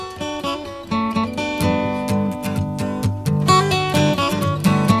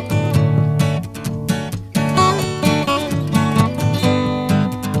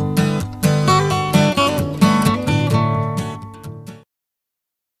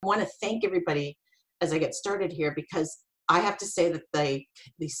I want to thank everybody as I get started here, because I have to say that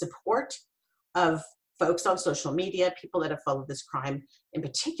the support of folks on social media, people that have followed this crime, in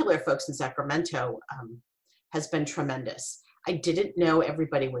particular folks in Sacramento, has been tremendous. I didn't know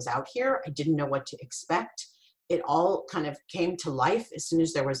everybody was out here. I didn't know what to expect. It all kind of came to life as soon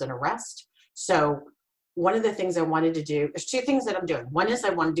as there was an arrest. So one of the things I wanted to do, there's two things that I'm doing. One is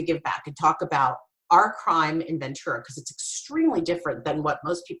I wanted to give back and talk about our crime in Ventura, because it's extremely different than what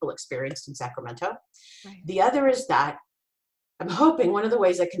most people experienced in Sacramento. Right. The other is that I'm hoping one of the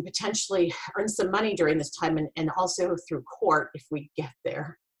ways I can potentially earn some money during this time, and also through court if we get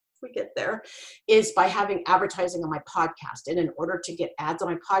there, is by having advertising on my podcast. And in order to get ads on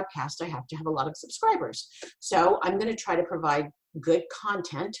my podcast, I have to have a lot of subscribers. So I'm going to try to provide good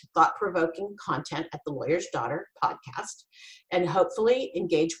content, thought-provoking content at the Lawyer's Daughter podcast, and hopefully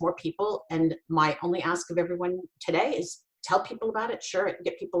engage more people. And my only ask of everyone today is tell people about it, share it,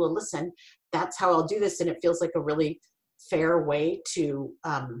 get people to listen. That's how I'll do this. And it feels like a really fair way to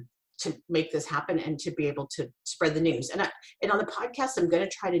make this happen and to be able to spread the news. And on the podcast, I'm going to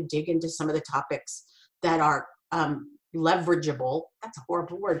try to dig into some of the topics that are leverageable. That's a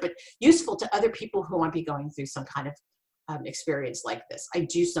horrible word, but useful to other people who might be going through some kind of experience like this. I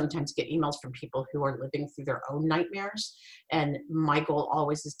do sometimes get emails from people who are living through their own nightmares. And my goal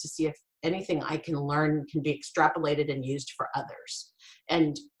always is to see if anything I can learn can be extrapolated and used for others.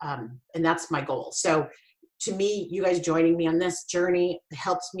 And that's my goal. So to me, you guys joining me on this journey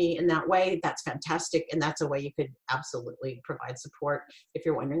helps me in that way. That's fantastic. And that's a way you could absolutely provide support if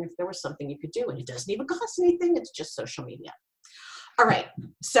you're wondering if there was something you could do. And it doesn't even cost anything. It's just social media. All right.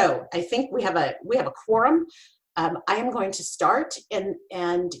 So I think we have a quorum. I am going to start, and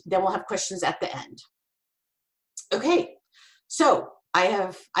then we'll have questions at the end. Okay. So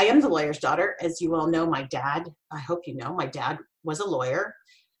I am the lawyer's daughter. As you all know, my dad, I hope you know, my dad was a lawyer.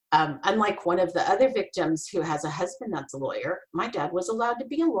 Unlike one of the other victims who has a husband that's a lawyer, my dad was allowed to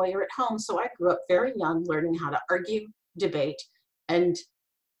be a lawyer at home. So I grew up very young, learning how to argue, debate, and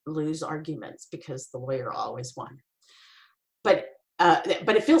lose arguments because the lawyer always won. But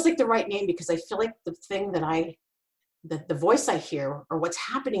it feels like the right name, because I feel like the thing that the voice I hear, or what's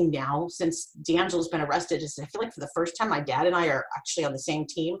happening now since D'Angelo's been arrested, is I feel like for the first time, my dad and I are actually on the same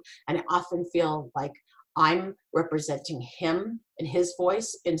team. And I often feel like I'm representing him and his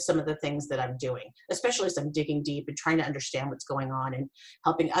voice in some of the things that I'm doing, especially as I'm digging deep and trying to understand what's going on and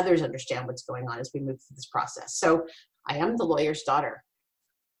helping others understand what's going on as we move through this process. So I am the lawyer's daughter,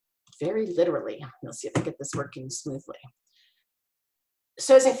 very literally. Let's see if I get this working smoothly.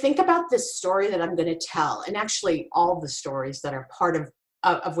 So as I think about this story that I'm going to tell, and actually all the stories that are part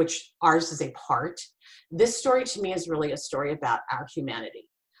of which ours is a part, this story to me is really a story about our humanity.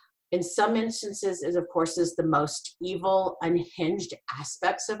 In some instances, it of course is the most evil, unhinged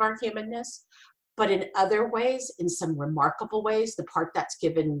aspects of our humanness. But in other ways, in some remarkable ways, the part that's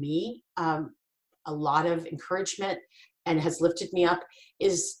given me a lot of encouragement and has lifted me up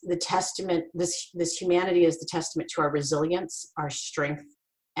is the testament, this humanity is the testament to our resilience, our strength,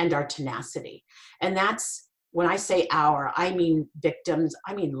 and our tenacity. And that's, when I say our, I mean victims,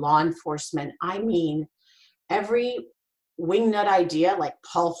 I mean law enforcement, I mean every wingnut idea, like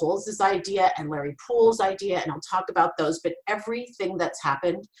Paul Holz's idea and Larry Poole's idea, and I'll talk about those, but everything that's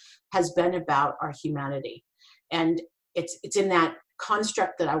happened has been about our humanity. And it's in that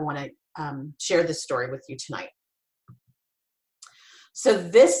construct that I want to share this story with you tonight. So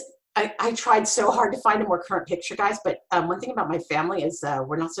this, I tried so hard to find a more current picture, guys, but one thing about my family is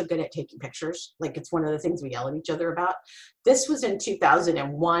we're not so good at taking pictures. Like, it's one of the things we yell at each other about. This was in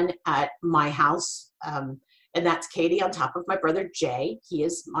 2001 at my house, and that's Katie on top of my brother Jay. He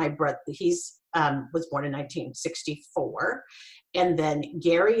is my brother. He's was born in 1964. And then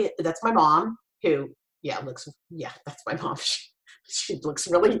Gary, that's my mom, who, that's my mom. She looks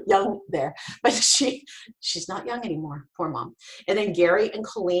really young there, but she's not young anymore. Poor mom. And then Gary and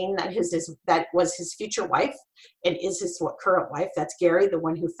Colleen, that was his future wife and is his current wife. That's Gary, the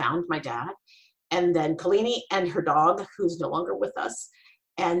one who found my dad. And then Colleen and her dog, who's no longer with us.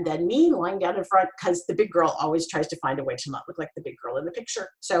 And then me lying down in front, because the big girl always tries to find a way to not look like the big girl in the picture.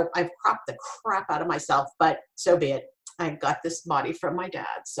 So I've cropped the crap out of myself, but so be it. I got this body from my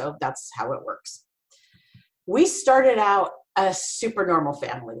dad. So that's how it works. We started out a super normal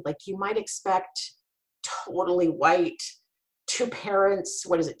family, like you might expect, totally white, 2 parents,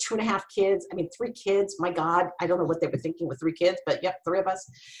 2.5 kids? I mean, 3 kids, my God, I don't know what they were thinking with 3 kids, but yep, 3 of us.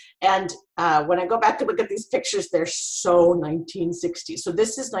 And when I go back to look at these pictures, they're so 1960. So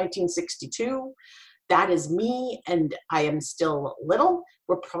this is 1962. that is me, and I am still little.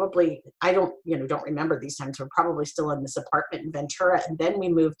 We're probably, I don't remember these times. We're probably still in this apartment in Ventura. And then we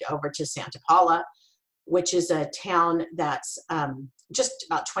moved over to Santa Paula, which is a town that's just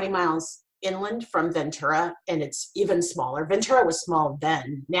about 20 miles inland from Ventura, and it's even smaller. Ventura was small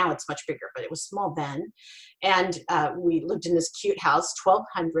then. Now it's much bigger, but it was small then. And we lived in this cute house,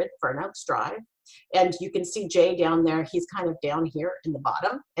 1200 Fern Oaks Drive. And you can see Jay down there. He's kind of down here in the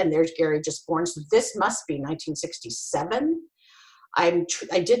bottom. And there's Gary just born. So this must be 1967. I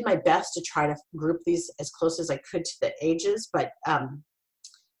did my best to try to group these as close as I could to the ages, but I'm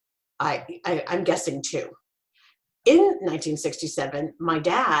guessing two. In 1967, my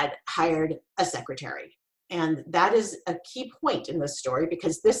dad hired a secretary. And that is a key point in this story,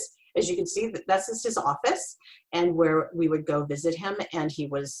 because this, as you can see, that's his office and where we would go visit him. And he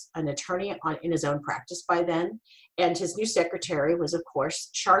was an attorney in his own practice by then. And his new secretary was, of course,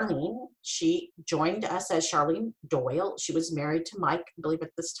 Charlene. She joined us as Charlene Doyle. She was married to Mike, I believe,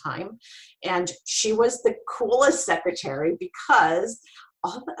 at this time. And she was the coolest secretary, because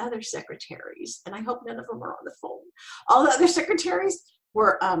all the other secretaries, and I hope none of them are on the phone, all the other secretaries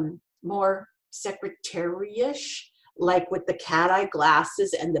were more secretary-ish, like with the cat-eye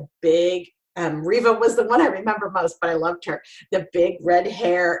glasses and the big, Reva was the one I remember most, but I loved her, the big red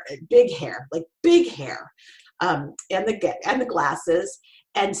hair, big hair, and the glasses.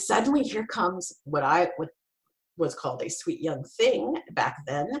 And suddenly here comes what was called a sweet young thing back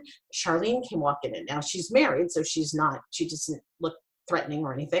then. Charlene came walking in. Now she's married, so she doesn't look threatening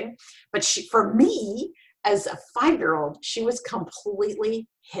or anything, but for me as a 5-year-old, she was completely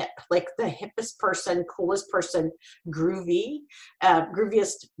hip, like the hippest person, coolest person, grooviest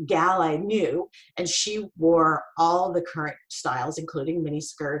gal I knew. And she wore all the current styles, including mini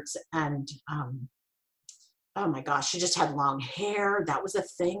skirts, and oh my gosh, she just had long hair. That was a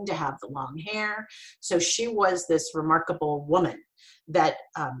thing, to have the long hair. So she was this remarkable woman that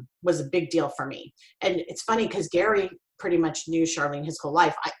was a big deal for me. And it's funny because Gary pretty much knew Charlene his whole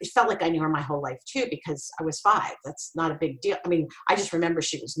life. It felt like I knew her my whole life too, because I was 5. That's not a big deal. I mean, I just remember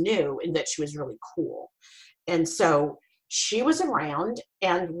she was new and that she was really cool. And so she was around,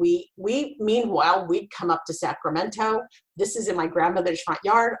 and we meanwhile, we'd come up to Sacramento. This is in my grandmother's front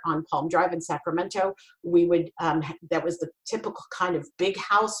yard on Palm Drive in Sacramento. We would, that was the typical kind of big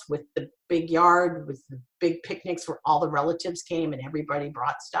house with the big yard, with the big picnics where all the relatives came and everybody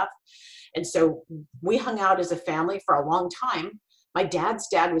brought stuff. And so we hung out as a family for a long time. My dad's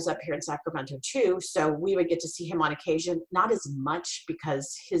dad was up here in Sacramento too, so we would get to see him on occasion, not as much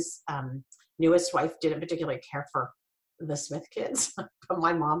because his newest wife didn't particularly care for the Smith kids, but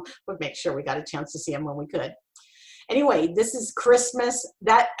my mom would make sure we got a chance to see him when we could. Anyway, this is Christmas.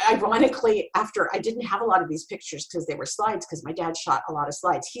 That, ironically, after I didn't have a lot of these pictures because they were slides, because my dad shot a lot of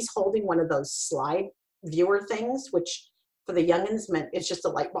slides. He's holding one of those slide viewer things, which for the youngins meant it's just a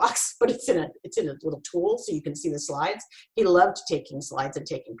light box, but it's in a little tool so you can see the slides. He loved taking slides and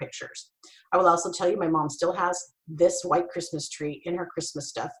taking pictures. I will also tell you, my mom still has this white Christmas tree in her Christmas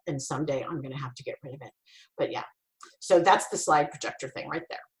stuff, and someday I'm going to have to get rid of it. But yeah, so that's the slide projector thing right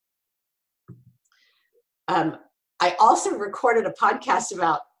there. I also recorded a podcast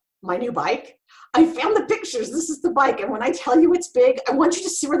about my new bike. I found the pictures. This is the bike. And when I tell you it's big, I want you to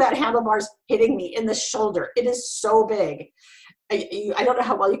see where that handlebar's hitting me in the shoulder. It is so big. I don't know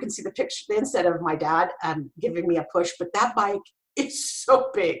how well you can see the picture, the inside of my dad giving me a push, but that bike is so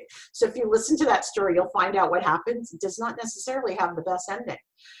big. So if you listen to that story, you'll find out what happens. It does not necessarily have the best ending.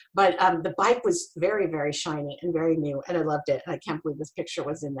 But the bike was very, very shiny and very new, and I loved it. And I can't believe this picture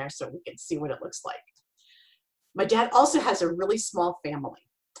was in there so we can see what it looks like. My dad also has a really small family.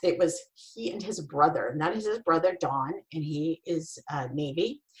 It was he and his brother, and that is his brother, Don, and he is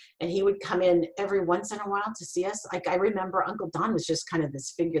Navy, and he would come in every once in a while to see us. Like, I remember Uncle Don was just kind of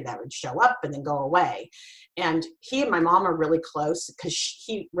this figure that would show up and then go away. And he and my mom are really close because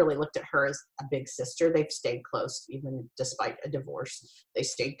he really looked at her as a big sister. They've stayed close, even despite a divorce. They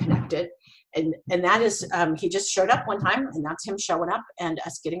stayed connected. And that is, he just showed up one time, and that's him showing up and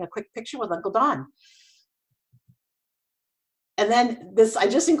us getting a quick picture with Uncle Don. And then this, I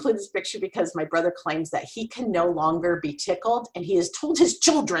just include this picture because my brother claims that he can no longer be tickled, and he has told his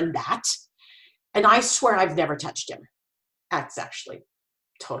children that. And I swear I've never touched him. That's actually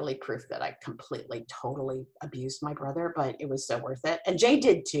totally proof that I totally abused my brother, but it was so worth it. And Jay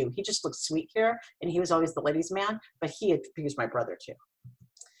did too. He just looked sweet here, and he was always the ladies' man, but he abused my brother too.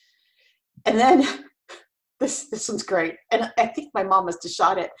 And then this one's great. And I think my mom must have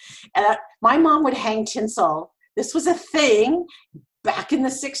shot it. And my mom would hang tinsel. This was a thing back in the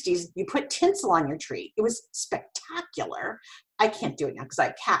 60s. You put tinsel on your tree. It was spectacular. I can't do it now because I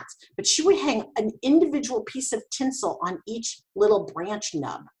have cats, but she would hang an individual piece of tinsel on each little branch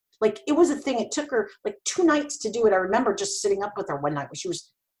nub. Like it was a thing. It took her like 2 nights to do it. I remember just sitting up with her one night when she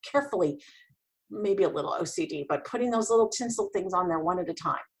was carefully, maybe a little OCD, but putting those little tinsel things on there one at a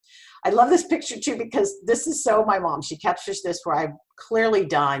time. I love this picture too, because this is so my mom. She captures this where I'm clearly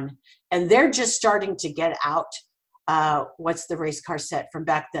done and they're just starting to get out. What's the race car set from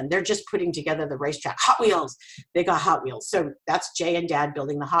back then? They're just putting together the racetrack. Hot Wheels. They got Hot Wheels. So that's Jay and Dad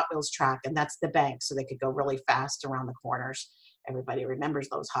building the Hot Wheels track, and that's the bank so they could go really fast around the corners. Everybody remembers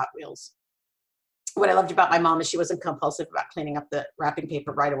those Hot Wheels. What I loved about my mom is she wasn't compulsive about cleaning up the wrapping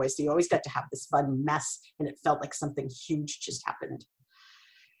paper right away. So you always got to have this fun mess, and it felt like something huge just happened.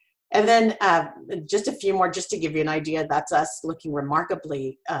 And then just a few more, just to give you an idea. That's us looking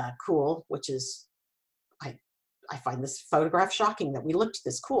remarkably cool, which is, I find this photograph shocking that we looked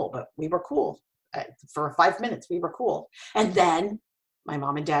this cool, but we were cool. For 5 minutes, we were cool. And then my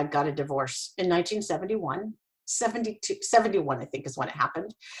mom and dad got a divorce in 1971. 71, I think, is when it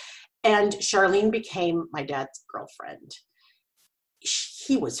happened. And Charlene became my dad's girlfriend.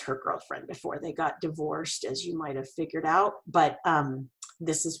 He was her girlfriend before they got divorced, as you might have figured out. But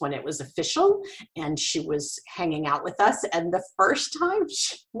this is when it was official, and she was hanging out with us. And the first time,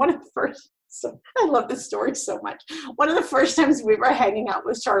 I love this story so much. One of the first times we were hanging out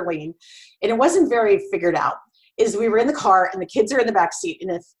with Charlene, and it wasn't very figured out, is we were in the car and the kids are in the back seat.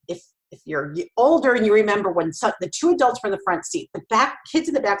 And if you're older and you remember when the 2 adults were in the front seat, the kids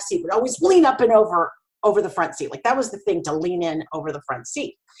in the back seat would always lean up and over the front seat. Like that was the thing, to lean in over the front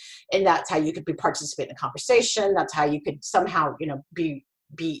seat. And that's how you could participate in the conversation. That's how you could somehow,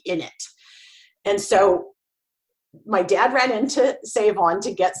 be in it. And so my dad ran into Save On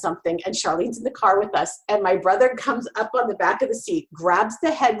to get something, and Charlene's in the car with us. And my brother comes up on the back of the seat, grabs the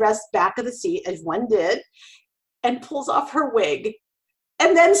headrest back of the seat, as one did, and pulls off her wig,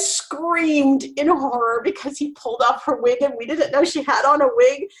 and then screamed in horror because he pulled off her wig and we didn't know she had on a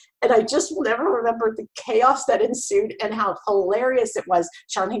wig. And I just will never remember the chaos that ensued and how hilarious it was.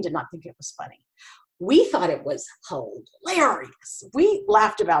 Charlene did not think it was funny. We thought it was hilarious. We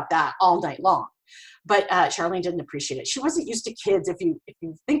laughed about that all night long. But Charlene didn't appreciate it. She wasn't used to kids. If you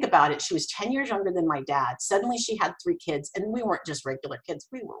think about it, she was 10 years younger than my dad. Suddenly she had 3 kids, and we weren't just regular kids.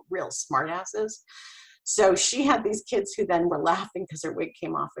 We were real smartasses. So she had these kids who then were laughing because her wig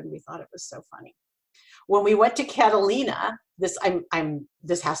came off, and we thought it was so funny. When we went to Catalina, this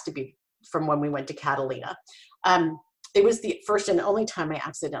has to be from when we went to Catalina. It was the first and only time I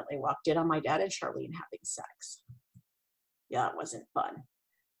accidentally walked in on my dad and Charlene having sex. Yeah, it wasn't fun.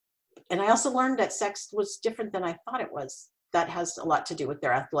 And I also learned that sex was different than I thought it was. That has a lot to do with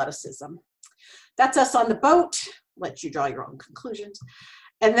their athleticism. That's us on the boat. Let you draw your own conclusions.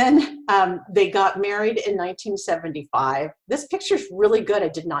 And then they got married in 1975. This picture's really good. I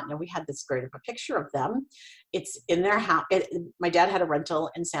did not know we had this great of a picture of them. It's in their house. My dad had a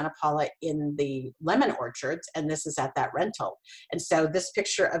rental in Santa Paula in the lemon orchards, and this is at that rental. And so this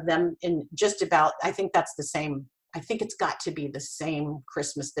picture of them in just about, I think that's the same, I think it's got to be the same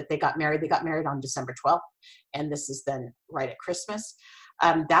Christmas that they got married. They got married on December 12th, and this is then right at Christmas.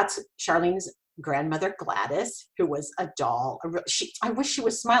 That's Charlene's grandmother, Gladys, who was a doll. I wish she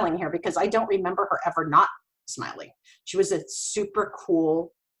was smiling here because I don't remember her ever not smiling. She was a super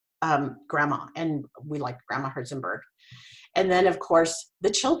cool grandma, and we liked Grandma Herzenberg. And then, of course, the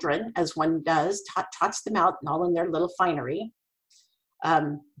children, as one does, tots them out and all in their little finery.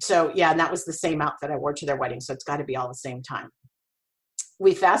 So yeah, and that was the same outfit I wore to their wedding. So it's got to be all the same time.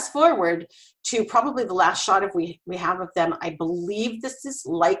 We fast forward to probably the last shot of we have of them. I believe this is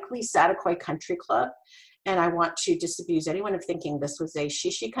likely Sataquai Country Club. And I want to disabuse anyone of thinking this was a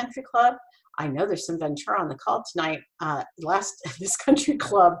Shishi Country Club. I know there's some Ventura on the call tonight. This country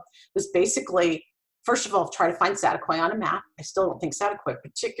club was basically, first of all, try to find Sataquai on a map. I still don't think Sataquai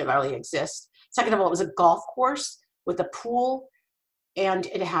particularly exists. Second of all, it was a golf course with a pool, and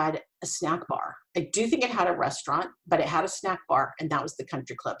it had a snack bar. I do think it had a restaurant, but it had a snack bar, and that was the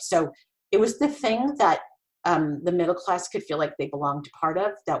country club. So it was the thing that the middle class could feel like they belonged part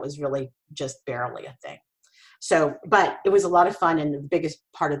of. That was really just barely a thing. So, but it was a lot of fun, and the biggest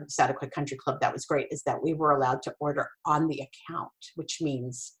part of the Sataquai Country Club that was great is that we were allowed to order on the account, which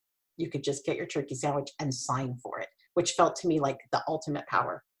means you could just get your turkey sandwich and sign for it, which felt to me like the ultimate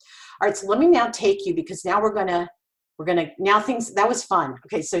power. All right, so let me now take you, because now we're gonna now things, that was fun.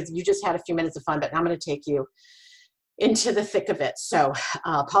 Okay, so you just had a few minutes of fun, but now I'm gonna take you into the thick of it. So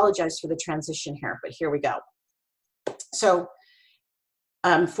apologize for the transition here, but here we go. So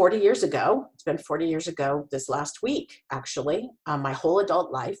 40 years ago, it's been 40 years ago this last week, actually, my whole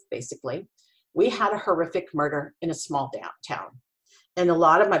adult life, basically, We had a horrific murder in a small town. And a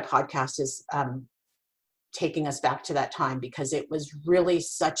lot of my podcast is taking us back to that time, because it was really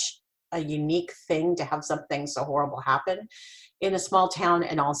such a unique thing to have something so horrible happen in a small town,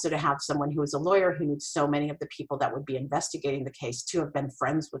 and also to have someone who was a lawyer who knew so many of the people that would be investigating the case to have been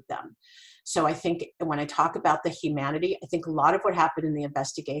friends with them. So I think when I talk about the humanity, I think a lot of what happened in the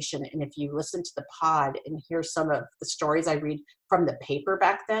investigation, and if you listen to the pod and hear some of the stories I read from the paper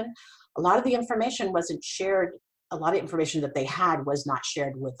back then, a lot of the information wasn't shared. A lot of information that they had was not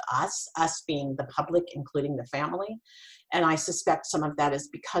shared with us being the public, including the family. And I suspect some of that is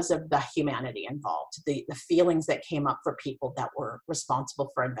because of the humanity involved, the feelings that came up for people that were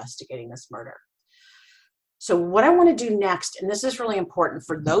responsible for investigating this murder. So what I want to do next, and this is really important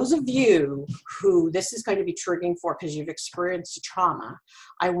for those of you who this is going to be triggering for because you've experienced a trauma,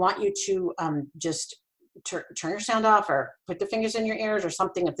 I want you to just turn your sound off or put the fingers in your ears or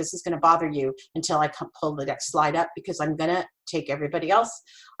something if this is going to bother you until I pull the next slide up, because I'm going to take everybody else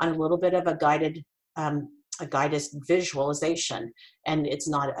on a little bit of a guided visualization. And it's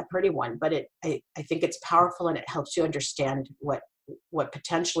not a pretty one, but I think it's powerful, and it helps you understand what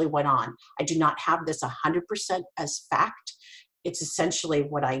potentially went on. I do not have this 100% as fact. It's essentially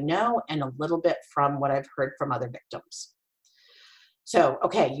what I know and a little bit from what I've heard from other victims. So,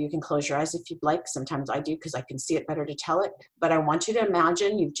 okay, you can close your eyes if you'd like. Sometimes I do because I can see it better to tell it. But I want you to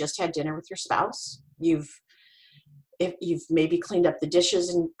imagine you've just had dinner with your spouse. If you've maybe cleaned up the dishes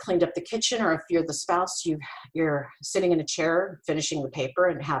and cleaned up the kitchen, or if you're the spouse, you're sitting in a chair, finishing the paper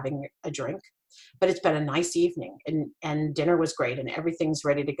and having a drink. But it's been a nice evening, and dinner was great, and everything's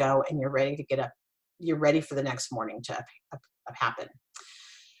ready to go, and you're ready to get up. You're ready for the next morning to happen.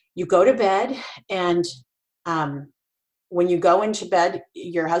 You go to bed, and when you go into bed,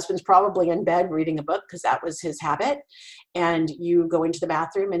 your husband's probably in bed reading a book because that was his habit. And you go into the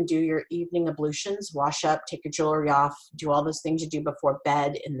bathroom and do your evening ablutions, wash up, take your jewelry off, do all those things you do before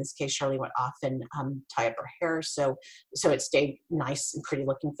bed. In this case, Charlene went off and tie up her hair so it stayed nice and pretty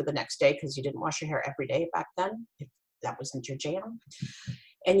looking for the next day, because you didn't wash your hair every day back then, if that wasn't your jam.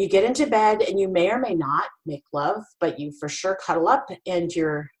 And you get into bed, and you may or may not make love, but you for sure cuddle up, and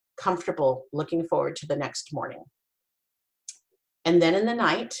you're comfortable looking forward to the next morning. And then in the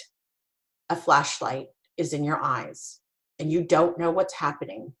night, a flashlight is in your eyes, and you don't know what's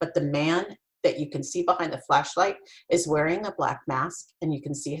happening, but the man that you can see behind the flashlight is wearing a black mask, and you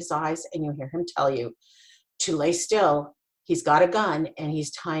can see his eyes, and you hear him tell you to lay still. He's got a gun, and he's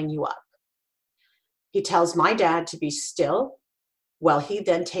tying you up. He tells my dad to be still, while he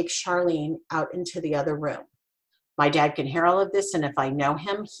then takes Charlene out into the other room. My dad can hear all of this, and if I know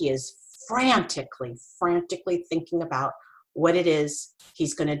him, he is frantically thinking about what it is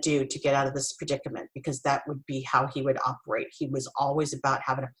he's going to do to get out of this predicament, because that would be how he would operate. He was always about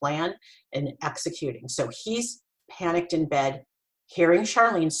having a plan and executing. So he's panicked in bed, hearing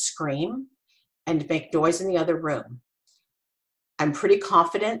Charlene scream and make noise in the other room. I'm pretty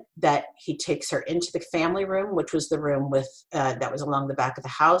confident that he takes her into the family room, which was the room with that was along the back of the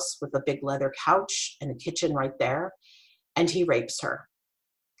house with a big leather couch and a kitchen right there, and he rapes her.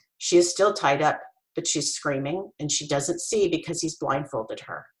 She is still tied up, but she's screaming, and she doesn't see because he's blindfolded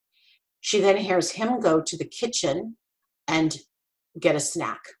her. She then hears him go to the kitchen and get a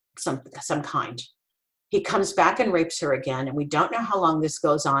snack, some kind. He comes back and rapes her again, and we don't know how long this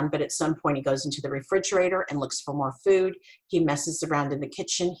goes on, but at some point he goes into the refrigerator and looks for more food. He messes around in the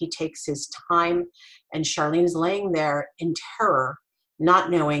kitchen. He takes his time, and Charlene's laying there in terror,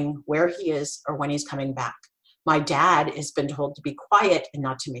 not knowing where he is or when he's coming back. My dad has been told to be quiet and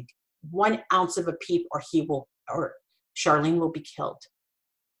not to make 1 ounce of a peep, or Charlene will be killed.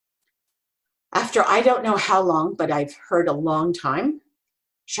 After I don't know how long, but I've heard a long time,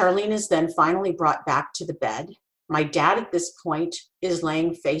 Charlene is then finally brought back to the bed. My dad at this point is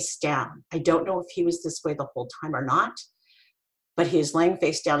laying face down. I don't know if he was this way the whole time or not, but he is laying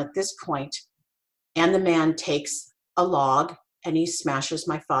face down at this point, and the man takes a log and he smashes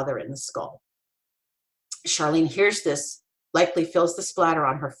my father in the skull. Charlene hears this, likely feels the splatter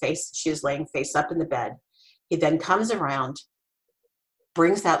on her face. She is laying face up in the bed. He then comes around,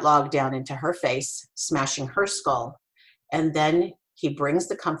 brings that log down into her face, smashing her skull, and then he brings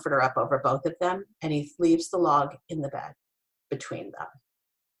the comforter up over both of them, and he leaves the log in the bed between them.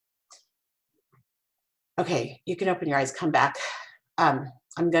 Okay, you can open your eyes, come back. I'm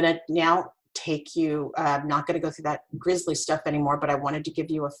going to now take you, I'm not going to go through that grisly stuff anymore, but I wanted to give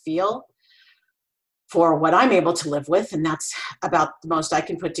you a feel for what I'm able to live with, and that's about the most I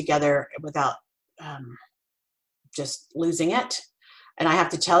can put together without just losing it. And I have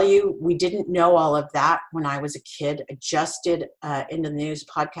to tell you, we didn't know all of that when I was a kid. I just did In the News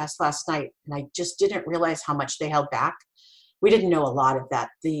podcast last night, and I just didn't realize how much they held back. We didn't know a lot of that.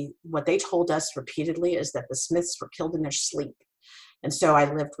 What they told us repeatedly is that the Smiths were killed in their sleep. And so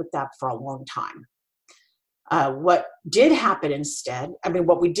I lived with that for a long time. What did happen instead,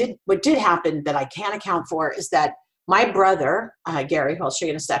 what did happen that I can account for is that my brother, Gary, who I'll show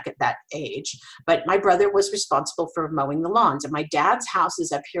you in a second, that age, but my brother was responsible for mowing the lawns. And my dad's house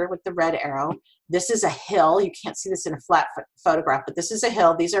is up here with the red arrow. This is a hill. You can't see this in a flat photograph, but this is a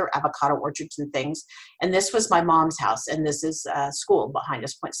hill. These are avocado orchards and things. And this was my mom's house. And this is a school behind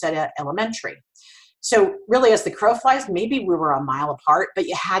us, Poinsettia Elementary. So really, as the crow flies, maybe we were a mile apart, but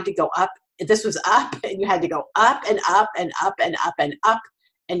you had to go up. This was up, and you had to go up and up and up and up and up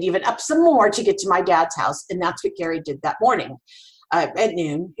and even up some more to get to my dad's house. And that's what Gary did that morning. At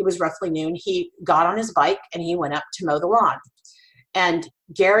noon, it was roughly noon, he got on his bike and he went up to mow the lawn. And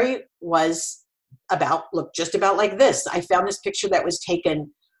Gary was looked just about like this. I found this picture that was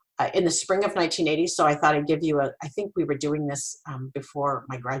taken in the spring of 1980. So I thought I'd give you I think we were doing this before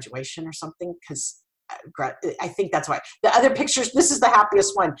my graduation or something, because I think that's why. The other pictures, this is the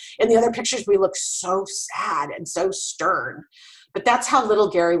happiest one. In the other pictures, we look so sad and so stern. But that's how little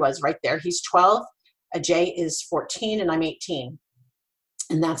Gary was right there. He's 12, Jay is 14, and I'm 18.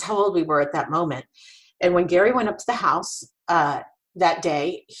 And that's how old we were at that moment. And when Gary went up to the house that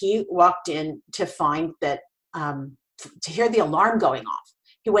day, he walked in to find that, to hear the alarm going off.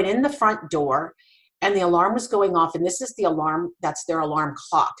 He went in the front door, and the alarm was going off. And this is the alarm, that's their alarm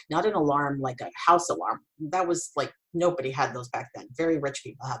clock, not an alarm like a house alarm. That was like, nobody had those back then. Very rich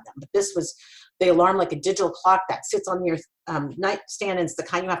people had them. But this was the alarm, like a digital clock that sits on your nightstand. And it's the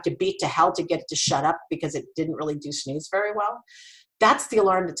kind you have to beat to hell to get it to shut up because it didn't really do snooze very well. That's the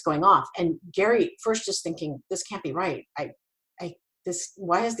alarm that's going off. And Gary first is thinking, this can't be right.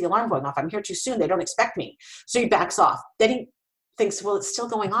 Why is the alarm going off? I'm here too soon. They don't expect me. So he backs off. Then he thinks, well, it's still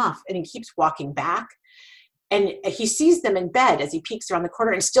going off. And he keeps walking back. And he sees them in bed as he peeks around the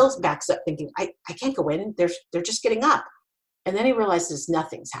corner and still backs up thinking, I can't go in. They're just getting up. And then he realizes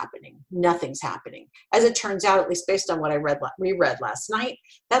nothing's happening. Nothing's happening. As it turns out, at least based on what I reread last night,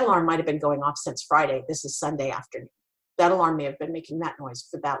 that alarm might have been going off since Friday. This is Sunday afternoon. That alarm may have been making that noise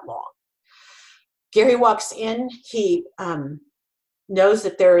for that long. Gary walks in. He knows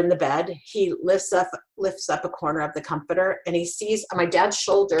that they're in the bed. He lifts up a corner of the comforter, and he sees on my dad's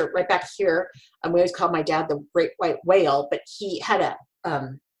shoulder right back here. We always call my dad the great white whale, but he had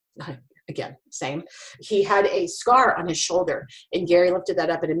again, same. He had a scar on his shoulder, and Gary lifted that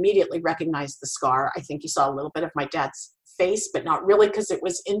up and immediately recognized the scar. I think he saw a little bit of my dad's face, but not really, because it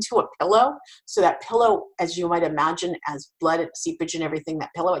was into a pillow. So that pillow, as you might imagine, as blood and seepage and everything,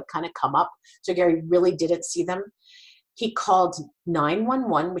 that pillow had kind of come up. So Gary really didn't see them. He called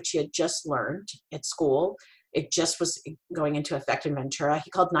 911, which he had just learned at school. It just was going into effect in Ventura.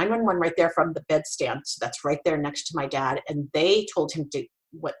 He called 911 right there from the bedstand. So that's right there next to my dad. And they told him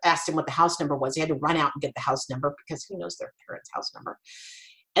asked him what the house number was. He had to run out and get the house number because he knows their parents' house number.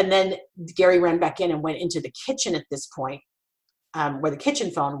 And then Gary ran back in and went into the kitchen at this point, where the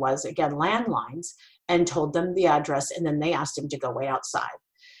kitchen phone was, again, landlines, and told them the address. And then they asked him to go wait outside.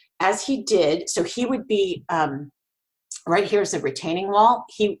 As he did, so he would be, right here is a retaining wall.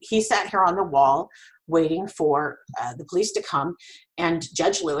 He sat here on the wall waiting for the police to come, and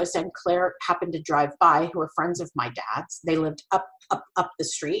Judge Lewis and Claire happened to drive by, who were friends of my dad's. They lived up the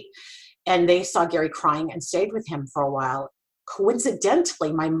street, and they saw Gary crying and stayed with him for a while.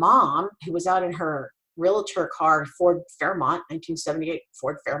 Coincidentally, my mom, who was out in her realtor car, Ford Fairmont, 1978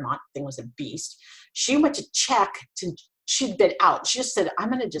 Ford Fairmont, thing was a beast. She went to check she'd been out. She just said, I'm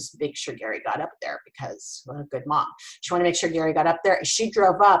going to just make sure Gary got up there because, well, a good mom. She wanted to make sure Gary got up there. As she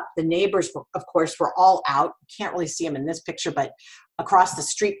drove up, the neighbors, of course, were all out. You can't really see them in this picture, but across the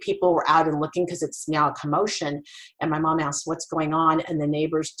street, people were out and looking because it's now a commotion. And my mom asked, what's going on? And the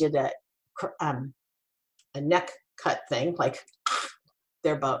neighbors did a neck cut thing, like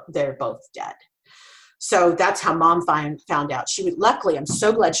they're both dead. So that's how mom found out. Luckily, I'm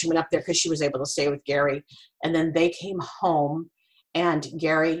so glad she went up there because she was able to stay with Gary. And then they came home, and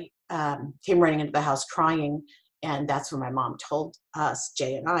Gary came running into the house crying. And that's when my mom told us,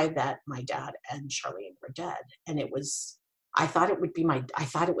 Jay and I, that my dad and Charlene were dead. And I thought it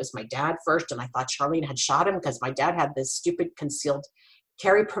was my dad first. And I thought Charlene had shot him because my dad had this stupid concealed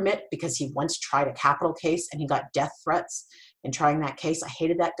carry permit because he once tried a capital case and he got death threats in trying that case. I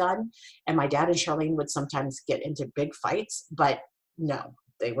hated that gun. And my dad and Charlene would sometimes get into big fights, but no,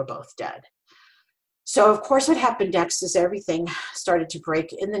 they were both dead. So of course what happened next is everything started to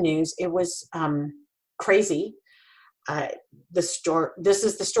break in the news. It was crazy. the store, this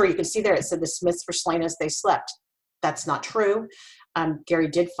is the story. You can see there, it said the Smiths were slain as they slept. That's not true. Gary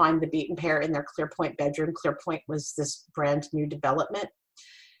did find the beaten pair in their Clear Point bedroom. Clear Point was this brand new development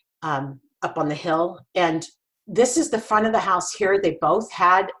up on the hill. And this is the front of the house here. They both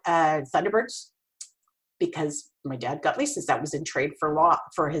had Thunderbirds because my dad got leases. That was in trade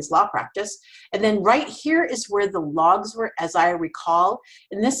for his law practice. And then right here is where the logs were, as I recall.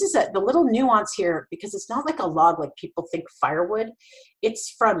 And this is the little nuance here, because it's not like a log like people think firewood.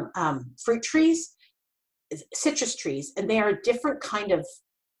 It's from fruit trees, citrus trees, and they are a different kind of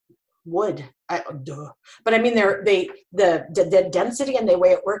wood. But I mean, the density and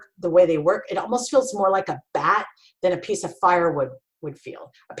the way they work, it almost feels more like a bat than a piece of firewood would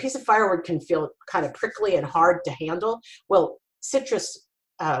feel. A piece of firewood can feel kind of prickly and hard to handle. Well, citrus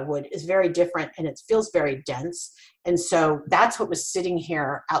wood is very different, and it feels very dense. And so that's what was sitting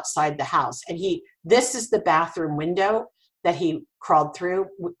here outside the house. And this is the bathroom window that he crawled through.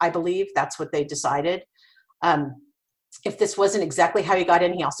 I believe that's what they decided. If this wasn't exactly how he got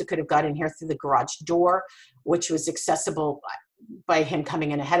in, he also could have got in here through the garage door, which was accessible by him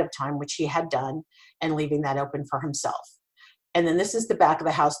coming in ahead of time, which he had done, and leaving that open for himself. And then this is the back of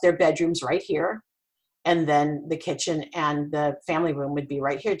the house. Their bedroom's right here. And then the kitchen and the family room would be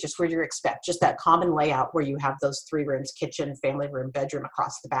right here, just where you expect, just that common layout where you have those 3 rooms, kitchen, family room, bedroom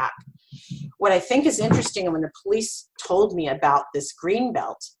across the back. What I think is interesting, and when the police told me about this green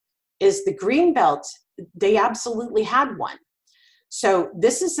belt, is the green belt, they absolutely had one. So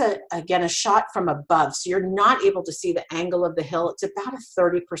this is, again, a shot from above. So you're not able to see the angle of the hill. It's about a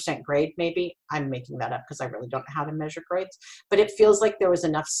 30% grade, maybe. I'm making that up because I really don't know how to measure grades. But it feels like there was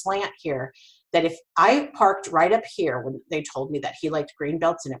enough slant here that if I parked right up here, when they told me that he liked green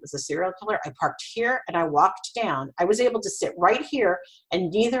belts and it was a serial killer, I parked here and I walked down. I was able to sit right here,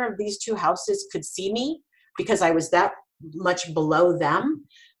 and neither of these 2 houses could see me because I was that much below them.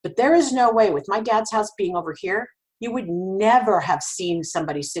 But there is no way, with my dad's house being over here, you would never have seen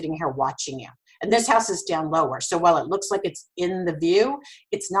somebody sitting here watching you. And this house is down lower. So while it looks like it's in the view,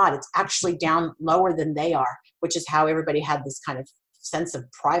 it's not. It's actually down lower than they are, which is how everybody had this kind of sense of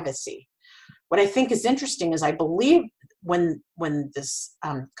privacy. What I think is interesting is I believe when this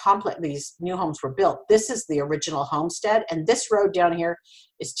complex, these new homes were built, this is the original homestead. And this road down here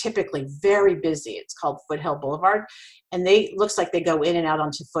is typically very busy. It's called Foothill Boulevard. And looks like they go in and out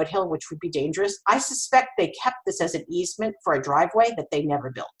onto Foothill, which would be dangerous. I suspect they kept this as an easement for a driveway that they never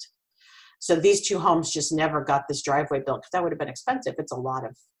built. So these 2 homes just never got this driveway built, because that would have been expensive. It's a lot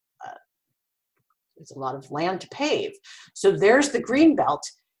of land to pave. So there's the green belt.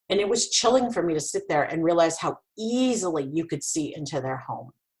 And it was chilling for me to sit there and realize how easily you could see into their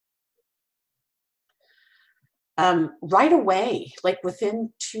home. Right away, like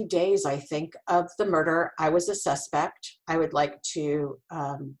within 2 days, I think, of the murder, I was a suspect. I would like to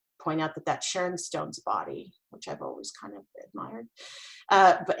point out that Sharon Stone's body, which I've always kind of admired,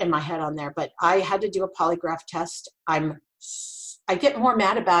 but in my head on there, but I had to do a polygraph test. I get more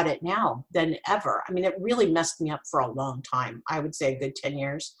mad about it now than ever. I mean, it really messed me up for a long time. I would say a good 10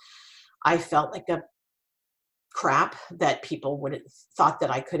 years. I felt like a crap that people would have thought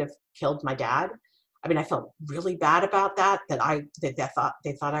that I could have killed my dad. I mean, I felt really bad about that they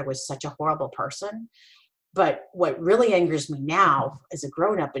thought I was such a horrible person. But what really angers me now as a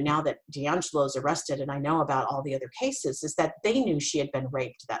grown-up, and now that D'Angelo's arrested and I know about all the other cases, is that they knew she had been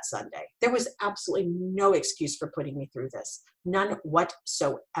raped that Sunday. There was absolutely no excuse for putting me through this. None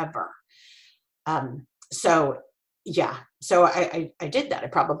whatsoever. So I did that. I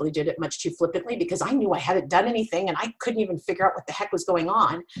probably did it much too flippantly because I knew I hadn't done anything and I couldn't even figure out what the heck was going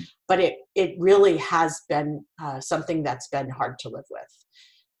on. But it really has been something that's been hard to live with.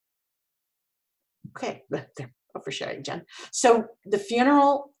 Okay, oversharing, Jen. So the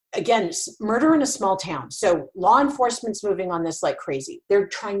funeral, again, murder in a small town. So law enforcement's moving on this like crazy. They're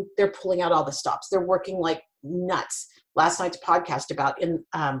pulling out all the stops. They're working like nuts. Last night's podcast about in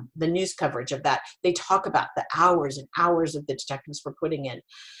the news coverage of that, they talk about the hours and hours of the detectives were putting in.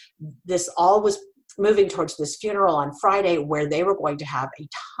 This all was moving towards this funeral on Friday, where they were going to have a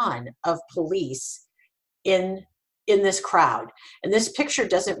ton of police in this crowd. And this picture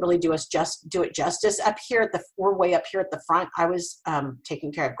doesn't really do it justice. Up here we're way up here at the front. I was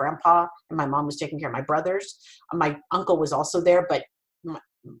taking care of Grandpa, and my mom was taking care of my brothers. My uncle was also there, but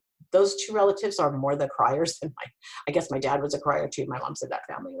those 2 relatives are more the criers than I guess my dad was a crier too. My mom's in that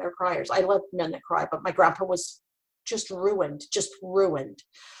family. They're criers. I love men that cry, but my grandpa was just ruined.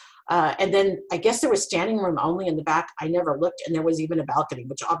 And then I guess there was standing room only in the back. I never looked, and there was even a balcony,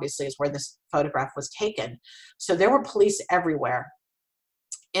 which obviously is where this photograph was taken. So there were police everywhere.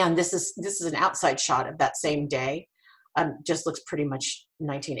 And this is an outside shot of that same day. Just looks pretty much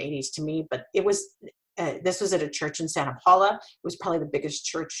 1980s to me, but it was, this was at a church in Santa Paula. It was probably the biggest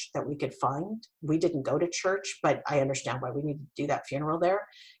church that we could find. We didn't go to church, but I understand why we needed to do that funeral there.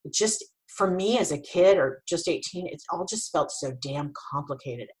 It just, for me as a kid or just 18, it all just felt so damn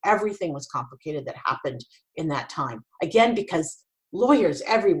complicated. Everything was complicated that happened in that time. Again, because lawyers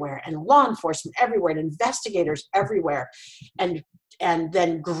everywhere and law enforcement everywhere and investigators everywhere, and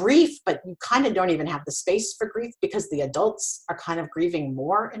then grief, but you kind of don't even have the space for grief because the adults are kind of grieving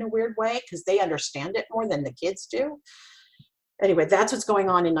more in a weird way because they understand it more than the kids do. Anyway, that's what's going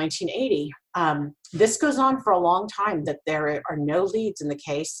on in 1980. This goes on for a long time, that there are no leads in the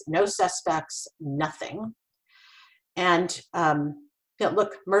case, no suspects, nothing. And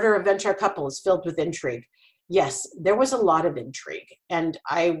look, Murder of Ventura Couple is filled with intrigue. Yes, there was a lot of intrigue, and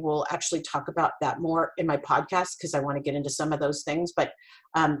I will actually talk about that more in my podcast because I want to get into some of those things, but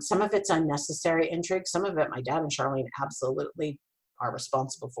some of it's unnecessary intrigue. Some of it my dad and Charlene absolutely are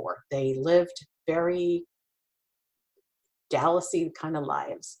responsible for. They lived very Dallas-y kind of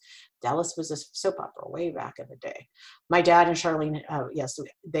lives. Dallas was a soap opera way back in the day. My dad and Charlene, yes,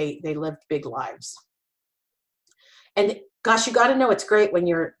 they lived big lives. And gosh, you got to know it's great when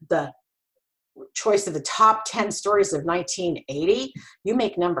you're the choice of the top 10 stories of 1980, you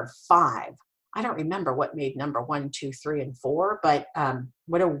make number 5. I don't remember what made number 1, 2, 3, and 4, but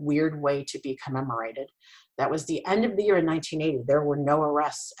what a weird way to be commemorated. That was the end of the year in 1980. There were no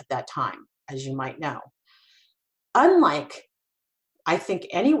arrests at that time, as you might know. Unlike, I think,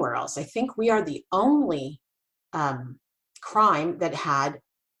 anywhere else, I think we are the only crime that had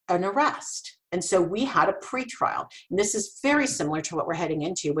an arrest. And so we had a pretrial. And this is very similar to what we're heading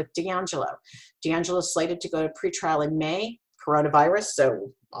into with D'Angelo. D'Angelo's slated to go to pretrial in May, coronavirus,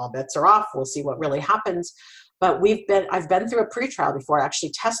 so all bets are off. We'll see what really happens. But I've been through a pretrial before. I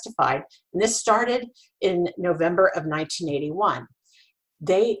actually testified. And this started in November of 1981.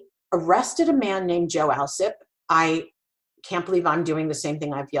 They arrested a man named Joe Alsip. I can't believe I'm doing the same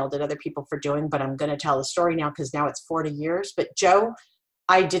thing I've yelled at other people for doing, but I'm going to tell the story now because now it's 40 years. But Joe,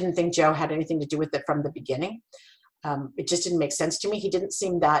 I didn't think Joe had anything to do with it from the beginning. It just didn't make sense to me. He didn't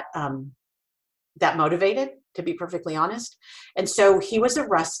seem that motivated, to be perfectly honest. And so he was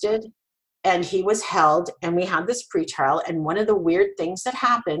arrested and he was held, and we had this pretrial. And one of the weird things that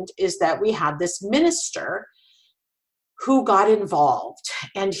happened is that we had this minister who got involved.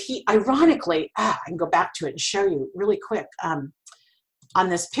 And he, ironically, I can go back to it and show you really quick on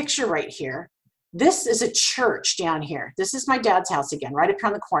this picture right here. This is a church down here. This is my dad's house again, right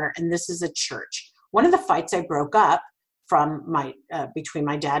around the corner, and this is a church. One of the fights I broke up from between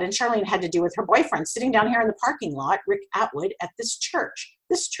my dad and Charlene had to do with her boyfriend sitting down here in the parking lot, Rick Atwood, at this church.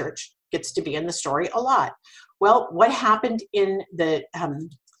 This church gets to be in the story a lot. Well, what happened in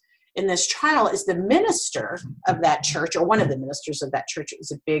this trial is the minister of that church, or one of the ministers of that church, it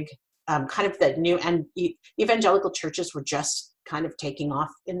was a big kind of the new, and evangelical churches were just kind of taking off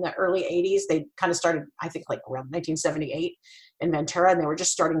in the early 80s. They kind of started, I think, like around 1978 in Ventura, and they were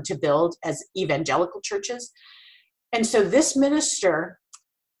just starting to build as evangelical churches. And so this minister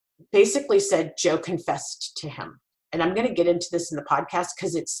basically said Joe confessed to him. And I'm going to get into this in the podcast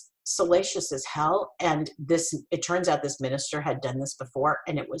because it's salacious as hell. And it turns out this minister had done this before,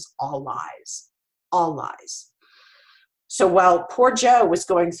 and it was all lies, all lies. So while poor Joe was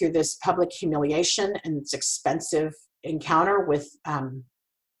going through this public humiliation and this expensive encounter with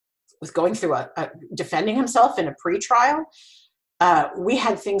going through defending himself in a pretrial, we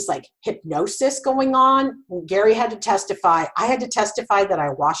had things like hypnosis going on. Gary had to testify. I had to testify that I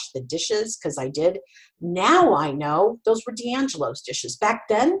washed the dishes because I did. Now I know those were D'Angelo's dishes. Back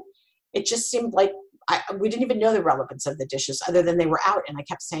then, it just seemed like we didn't even know the relevance of the dishes other than they were out. And I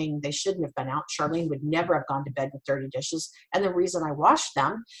kept saying they shouldn't have been out. Charlene would never have gone to bed with dirty dishes. And the reason I washed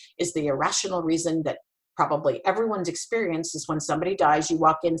them is the irrational reason that probably everyone's experience is when somebody dies, you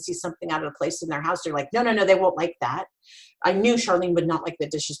walk in and see something out of place in their house. They're like, no, they won't like that. I knew Charlene would not like the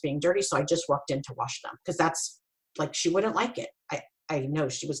dishes being dirty, so I just walked in to wash them because that's like, she wouldn't like it. I know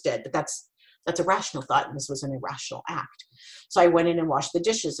she was dead, but that's a rational thought, and this was an irrational act. So I went in and washed the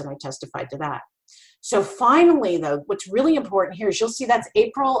dishes, and I testified to that. So finally, though, what's really important here is you'll see that's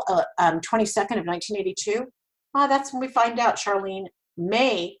April 22nd of 1982. That's when we find out Charlene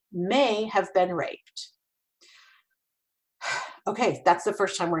may have been raped. Okay, that's the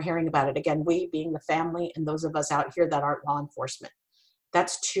first time we're hearing about it. Again, we being the family and those of us out here that aren't law enforcement.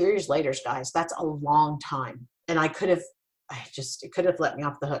 That's 2 years later, guys. That's a long time. And it could have let me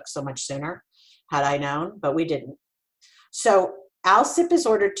off the hook so much sooner had I known, but we didn't. So Alsip is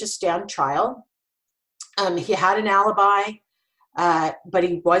ordered to stand trial. He had an alibi. But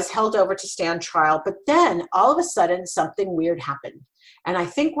he was held over to stand trial. But then all of a sudden, something weird happened. And I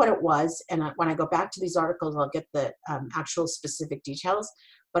think what it was, and when I go back to these articles, I'll get the actual specific details,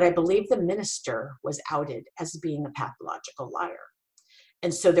 but I believe the minister was outed as being a pathological liar.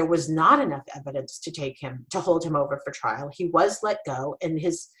 And so there was not enough evidence to hold him over for trial. He was let go, and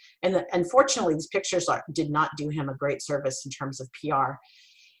unfortunately, these pictures did not do him a great service in terms of PR.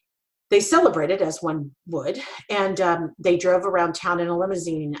 They celebrated, as one would, and they drove around town in a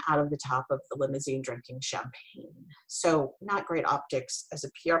limousine out of the top of the limousine drinking champagne. So not great optics. As a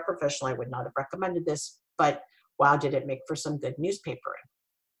PR professional, I would not have recommended this, but wow, did it make for some good newspapering.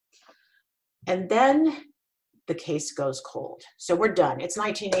 And then the case goes cold. So we're done. It's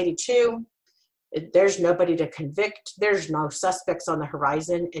 1982. There's nobody to convict. There's no suspects on the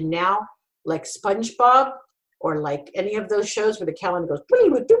horizon. And now, like SpongeBob, or like any of those shows where the calendar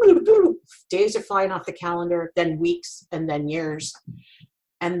goes, days are flying off the calendar, then weeks, and then years,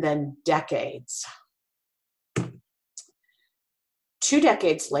 and then decades. 2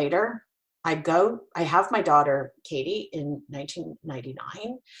 decades later, I have my daughter, Katie, in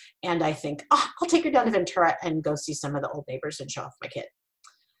 1999, and I think, I'll take her down to Ventura and go see some of the old neighbors and show off my kid.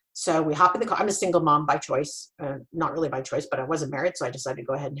 So we hop in the car. I'm a single mom by choice, not really by choice, but I wasn't married, so I decided to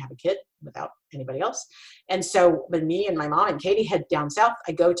go ahead and have a kid without anybody else. And so when me and my mom and Katie head down south,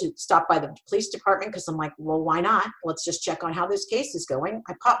 I go to stop by the police department because I'm like, well, why not? Let's just check on how this case is going.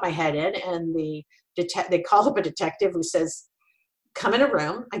 I pop my head in, and they call up a detective who says, come in a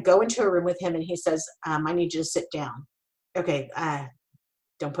room. I go into a room with him, and he says, I need you to sit down. Okay,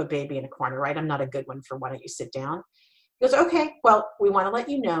 don't put baby in a corner, right? I'm not a good one for why don't you sit down? He goes, okay, well, we want to let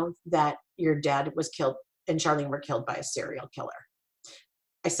you know that your dad was killed and Charlene were killed by a serial killer.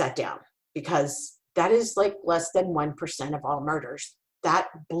 I sat down because that is like less than 1% of all murders. That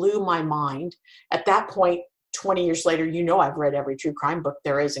blew my mind. At that point, 20 years later, I've read every true crime book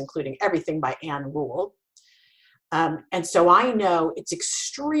there is, including everything by Ann Rule. And so I know it's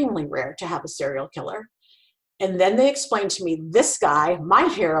extremely rare to have a serial killer. And then they explained to me this guy, my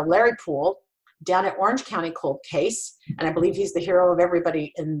hero, Larry Poole, down at Orange County cold case, and I believe he's the hero of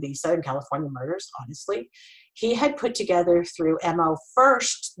everybody in the Southern California murders, honestly. He had put together through MO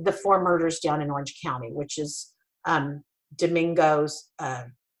first the 4 murders down in Orange County, which is Domingos,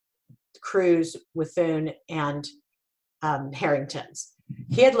 Cruz, Withune, and Harrington's.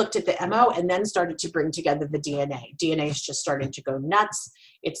 He had looked at the MO and then started to bring together the DNA. DNA is just starting to go nuts.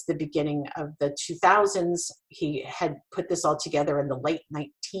 It's the beginning of the 2000s. He had put this all together in the late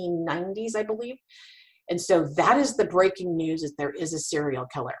 1990s, I believe. And so that is the breaking news, is there is a serial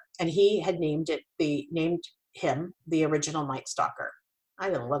killer. And he had named him the original Night Stalker. I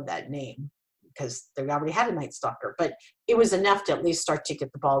didn't love that name because they already had a Night Stalker, but it was enough to at least start to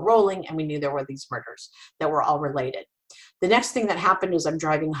get the ball rolling, and we knew there were these murders that were all related. The next thing that happened is I'm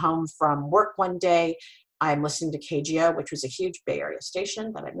driving home from work one day. I'm listening to KGO, which was a huge Bay Area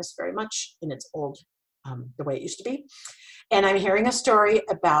station that I miss very much in its old, the way it used to be. And I'm hearing a story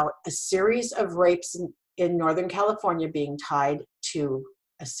about a series of rapes in Northern California being tied to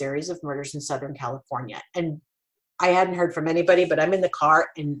a series of murders in Southern California. And I hadn't heard from anybody, but I'm in the car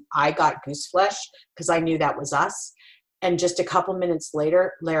and I got goose flesh because I knew that was us. And just a couple minutes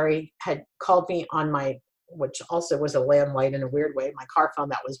later, Larry had called me on which also was a landline in a weird way, my car phone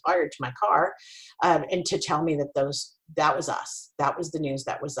that was wired to my car, and to tell me that that was us. That was the news,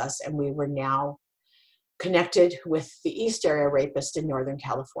 that was us. And we were now connected with the East Area rapist in Northern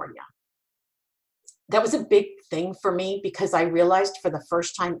California. That was a big thing for me because I realized for the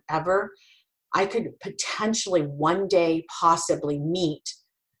first time ever, I could potentially one day possibly meet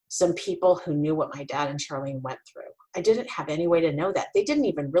some people who knew what my dad and Charlene went through. I didn't have any way to know that. They didn't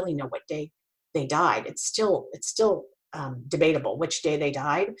even really know what day they died. It's still debatable which day they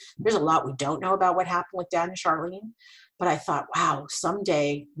died. There's a lot we don't know about what happened with Dad and Charlene, but I thought, wow,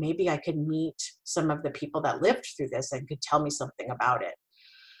 someday maybe I could meet some of the people that lived through this and could tell me something about it.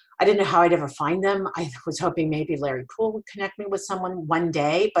 I didn't know how I'd ever find them. I was hoping maybe Larry Poole would connect me with someone one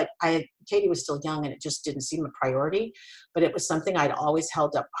day, but Katie was still young and it just didn't seem a priority, but it was something I'd always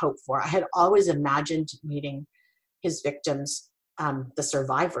held up hope for. I had always imagined meeting his victims, the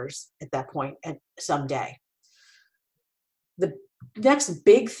survivors at that point, and someday. The next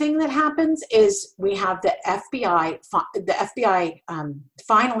big thing that happens is we have the FBI. The FBI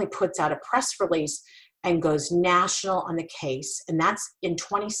finally puts out a press release and goes national on the case, and that's in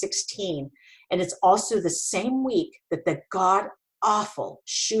 2016. And it's also the same week that the god-awful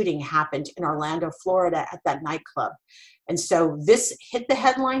shooting happened in Orlando, Florida at that nightclub. And so this hit the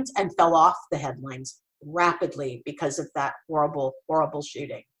headlines and fell off the headlines rapidly because of that horrible, horrible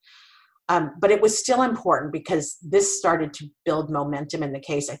shooting. But it was still important because this started to build momentum in the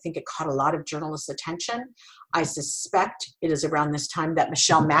case. I think it caught a lot of journalists' attention. I suspect it is around this time that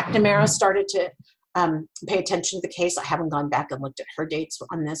Michelle McNamara started to pay attention to the case. I haven't gone back and looked at her dates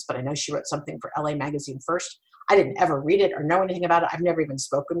on this, but I know she wrote something for LA Magazine First. I didn't ever read it or know anything about it. I've never even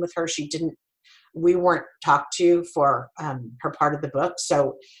spoken with her. We weren't talked to for her part of the book.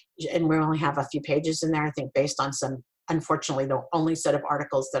 So, and we only have a few pages in there, I think, based on some, unfortunately, the only set of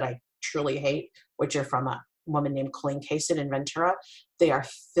articles that I truly hate, which are from a woman named Colleen Kaysen in Ventura. They are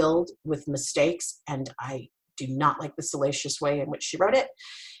filled with mistakes, and I do not like the salacious way in which she wrote it,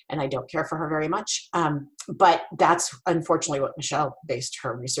 and I don't care for her very much. But that's unfortunately what Michelle based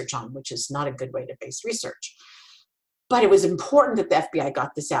her research on, which is not a good way to base research. But it was important that the FBI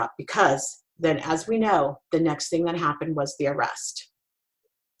got this out because then, as we know, the next thing that happened was the arrest.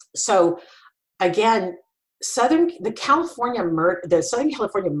 So again, the Southern California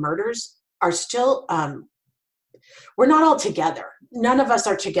murders are still, we're not all together. None of us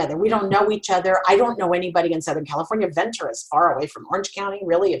are together. We don't know each other. I don't know anybody in Southern California. Ventura is far away from Orange County,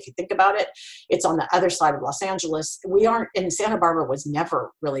 really, if you think about it. It's on the other side of Los Angeles. And Santa Barbara was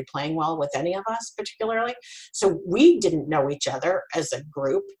never really playing well with any of us particularly. So we didn't know each other as a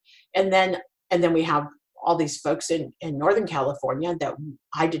group. And then we have all these folks in Northern California that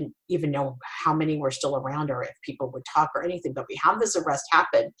I didn't even know how many were still around or if people would talk or anything, but we have this arrest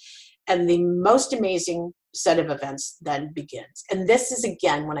happen. And the most amazing set of events then begins. And this is,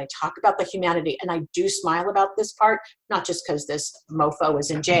 again, when I talk about the humanity, and I do smile about this part, not just because this mofo is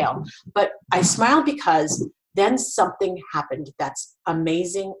in jail, but I smile because then something happened that's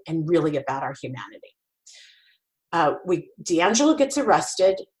amazing and really about our humanity. D'Angelo gets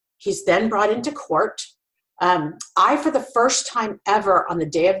arrested. He's then brought into court. I, for the first time ever on the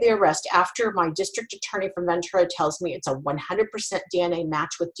day of the arrest, after my district attorney from Ventura tells me it's a 100% DNA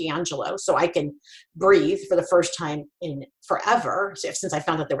match with D'Angelo, so I can breathe for the first time in forever, since I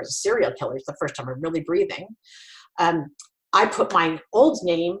found out there was a serial killer, it's the first time I'm really breathing. I put my old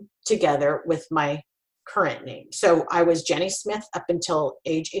name together with my current name. So I was Jenny Smith up until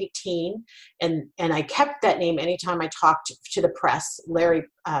age 18, and I kept that name anytime I talked to the press. Larry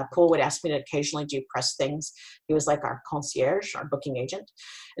Poole would ask me to occasionally do press things. He was like our concierge, our booking agent.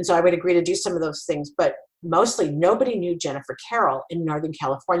 And so I would agree to do some of those things, but mostly nobody knew Jennifer Carroll in Northern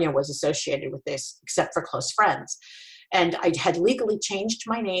California was associated with this except for close friends. And I had legally changed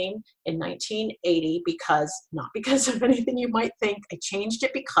my name in 1980 not because of anything you might think. I changed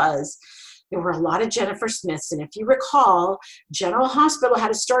it because there were a lot of Jennifer Smiths. And if you recall, General Hospital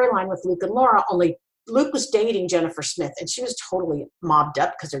had a storyline with Luke and Laura, only Luke was dating Jennifer Smith, and she was totally mobbed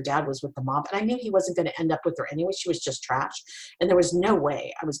up because her dad was with the mob. And I knew he wasn't going to end up with her anyway. She was just trash. And there was no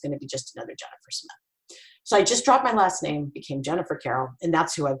way I was going to be just another Jennifer Smith. So I just dropped my last name, became Jennifer Carroll, and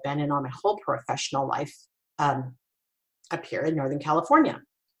that's who I've been in all my whole professional life up here in Northern California.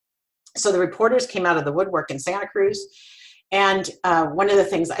 So the reporters came out of the woodwork in Santa Cruz. And one of the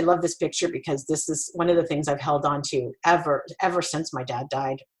things, I love this picture because this is one of the things I've held on to ever since my dad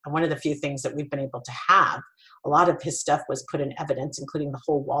died. And one of the few things that we've been able to have. A lot of his stuff was put in evidence, including the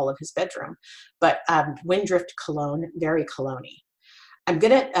whole wall of his bedroom. But Windrift Cologne, very cologne-y. I'm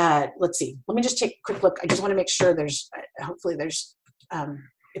gonna, let's see, let me just take a quick look. I just wanna make sure hopefully there's,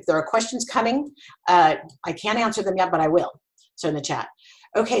 if there are questions coming, I can't answer them yet, but I will. So in the chat.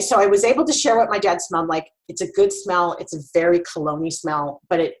 Okay, so I was able to share what my dad smelled like. It's a good smell. It's a very cologne-y smell,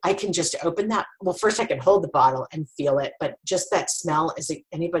 but I can just open that. Well, first I can hold the bottle and feel it, but just that smell, as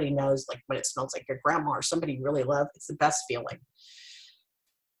anybody knows, like when it smells like your grandma or somebody you really love, it's the best feeling.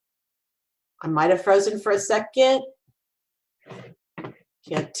 I might have frozen for a second.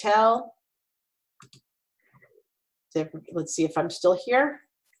 Can't tell. Let's see if I'm still here.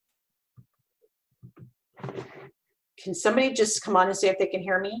 Can somebody just come on and say if they can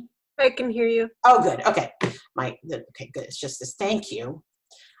hear me? I can hear you. Oh, good. Okay. Okay, good. It's just this. Thank you.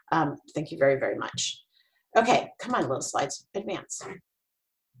 Thank you very, very much. Okay, come on, little slides. Advance.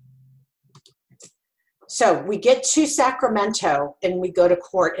 So we get to Sacramento and we go to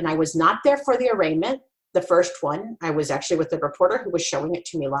court, and I was not there for the arraignment, the first one. I was actually with the reporter who was showing it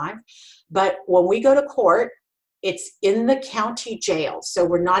to me live. But when we go to court, it's in the county jail. So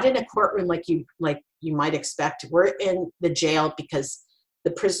we're not in a courtroom like you might expect. We're in the jail because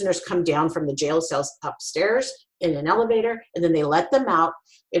the prisoners come down from the jail cells upstairs in an elevator, and then they let them out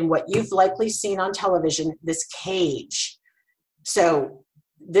in what you've likely seen on television, this cage. So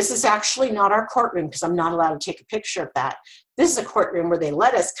this is actually not our courtroom because I'm not allowed to take a picture of that. This is a courtroom where they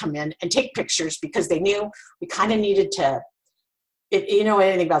let us come in and take pictures because they knew we kind of needed to you know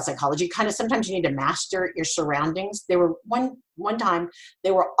anything about psychology, kind of sometimes you need to master your surroundings. They were one time,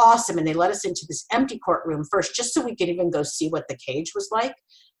 they were awesome, and they let us into this empty courtroom first, just so we could even go see what the cage was like,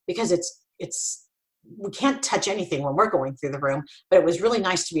 because it's we can't touch anything when we're going through the room, but it was really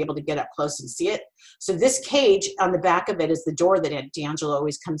nice to be able to get up close and see it. So this cage, on the back of it is the door that D'Angelo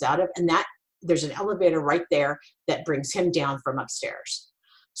always comes out of, and that there's an elevator right there that brings him down from upstairs.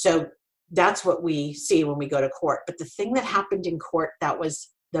 So that's what we see when we go to court. But the thing that happened in court that was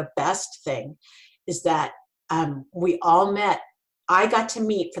the best thing is that we all met. I got to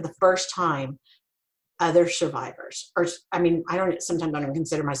meet for the first time other survivors, or I mean, sometimes I don't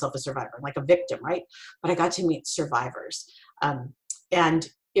consider myself a survivor, I'm like a victim, right? But I got to meet survivors. And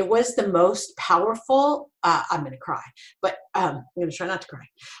it was the most powerful, I'm going to cry, but I'm going to try not to cry,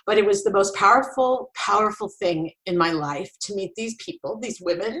 but it was the most powerful thing in my life to meet these people, these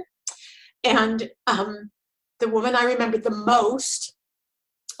women. And the woman I remembered the most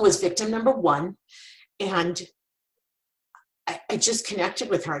was victim number 1. And I just connected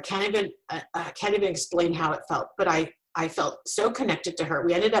with her. I can't even explain how it felt, but I felt so connected to her.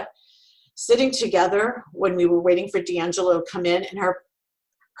 We ended up sitting together when we were waiting for D'Angelo to come in, and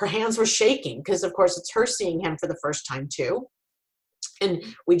her hands were shaking because, of course, it's her seeing him for the first time too. And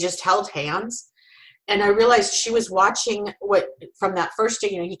we just held hands. And I realized she was watching from that first day,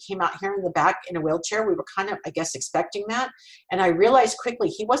 he came out here in the back in a wheelchair. We were kind of, I guess, expecting that. And I realized quickly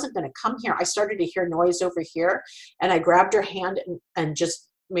he wasn't going to come here. I started to hear noise over here, and I grabbed her hand and just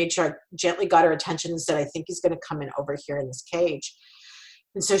made sure I gently got her attention and said, I think he's going to come in over here in this cage.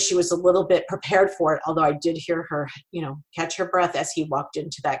 And so she was a little bit prepared for it, although I did hear her, catch her breath as he walked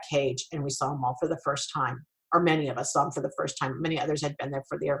into that cage, and we saw him all for the first time, or many of us saw him for the first time. Many others had been there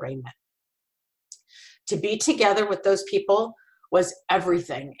for the arraignment. To be together with those people was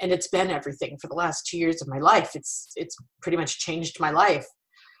everything, and it's been everything for the last 2 years of my life. It's pretty much changed my life.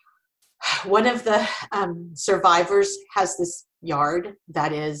 One of the survivors has this yard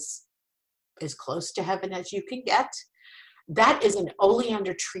that is as close to heaven as you can get. That is an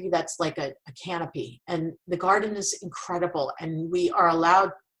oleander tree that's like a canopy, and the garden is incredible, and we are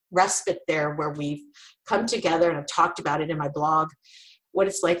allowed respite there, where we've come together, and I've talked about it in my blog, what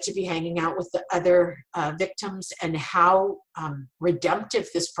it's like to be hanging out with the other victims, and how redemptive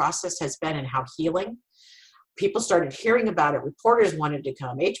this process has been, and how healing. People started hearing about it. Reporters wanted to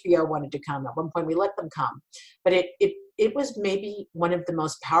come. HBO wanted to come. At one point, we let them come. But it was maybe one of the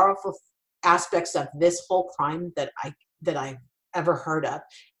most powerful aspects of this whole crime that I've ever heard of.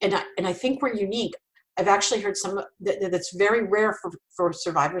 And I think we're unique. I've actually heard that's very rare for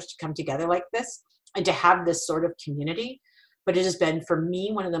survivors to come together like this and to have this sort of community. But it has been, for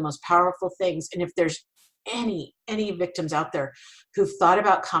me, one of the most powerful things. And if there's any victims out there who've thought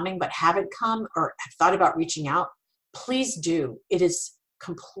about coming but haven't come, or have thought about reaching out, please do. It is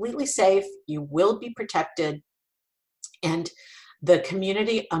completely safe. You will be protected. And the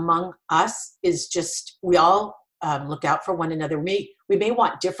community among us is just, we all look out for one another. We may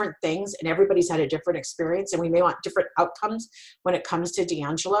want different things, and everybody's had a different experience, and we may want different outcomes when it comes to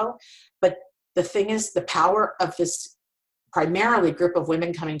D'Angelo. But the thing is, the power of this primarily group of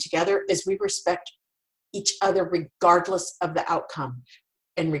women coming together is we respect each other regardless of the outcome,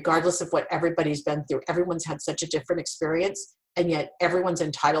 and regardless of what everybody's been through. Everyone's had such a different experience, and yet everyone's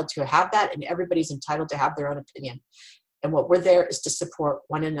entitled to have that, and everybody's entitled to have their own opinion. And what we're there is to support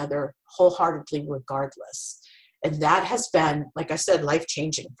one another wholeheartedly regardless. And that has been, like I said,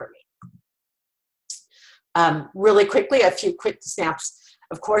 life-changing for me. Really quickly, a few quick snaps.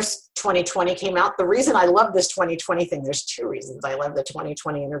 Of course, 2020 came out. The reason I love this 2020 thing, there's 2 reasons I love the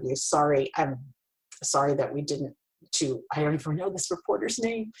 2020 interview. Sorry, I'm sorry that we didn't I don't even know this reporter's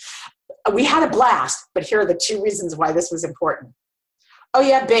name. We had a blast, but here are the 2 reasons why this was important. Oh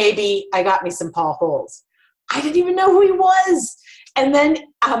yeah, baby, I got me some Paul Holes. I didn't even know who he was. And then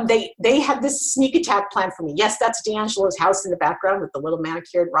they had this sneak attack plan for me. Yes, that's D'Angelo's house in the background with the little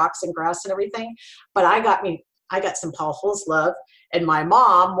manicured rocks and grass and everything. But I got some Paul Holes love. And my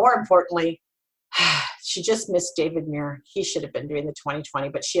mom, more importantly, she just missed David Muir. He should have been doing the 2020,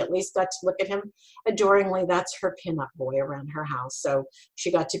 but she at least got to look at him adoringly. That's her pinup boy around her house. So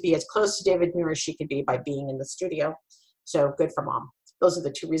she got to be as close to David Muir as she could be by being in the studio. So good for mom. Those are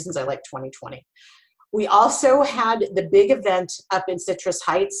the 2 reasons I like 2020. We also had the big event up in Citrus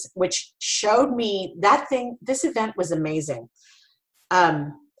Heights, which showed me this event was amazing.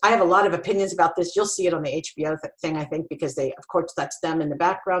 I have a lot of opinions about this. You'll see it on the HBO thing, I think, because of course, that's them in the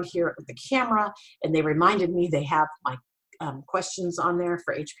background here with the camera. And they reminded me they have my questions on there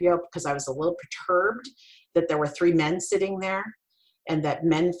for HBO, because I was a little perturbed that there were 3 men sitting there and that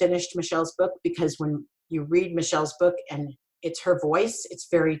men finished Michelle's book, because when you read Michelle's book and it's her voice. It's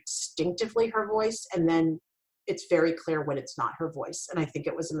very distinctively her voice. And then it's very clear when it's not her voice. And I think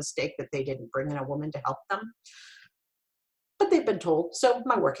it was a mistake that they didn't bring in a woman to help them. But they've been told, so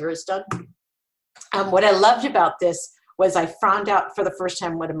my work here is done. What I loved about this was I found out for the first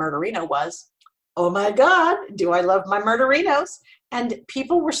time what a murderino was. Oh my God, do I love my murderinos? And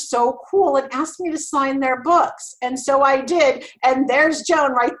people were so cool and asked me to sign their books. And so I did. And there's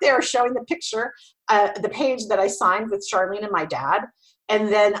Joan right there showing the picture, the page that I signed with Charlene and my dad. And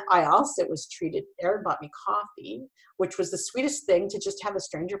then I also was treated, Aaron bought me coffee, which was the sweetest thing, to just have a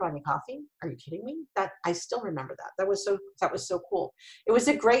stranger buy me coffee. Are you kidding me? That I still remember that. That was so cool. It was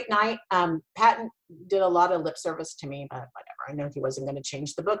a great night. Patton did a lot of lip service to me, but whatever. I know he wasn't going to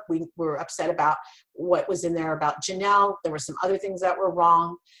change the book. We were upset about what was in there about Janelle. There were some other things that were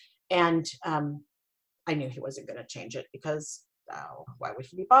wrong. And I knew he wasn't going to change it because why would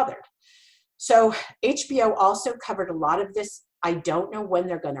he be bothered? So HBO also covered a lot of this. I don't know when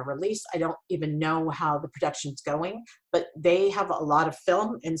they're going to release. I don't even know how the production's going, but they have a lot of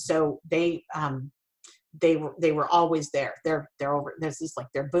film, and so they were always there. They're over. This is like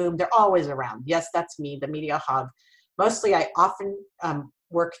their boom. They're always around. Yes, that's me, the media hog. Mostly, I often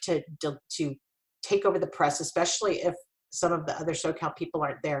work to take over the press, especially if some of the other SoCal people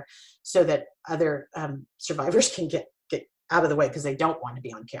aren't there, so that other survivors can get out of the way because they don't want to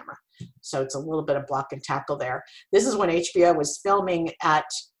be on camera. So it's a little bit of block and tackle there. This is when HBO was filming at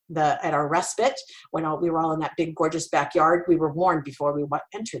our respite, when we were all in that big, gorgeous backyard. We were warned before we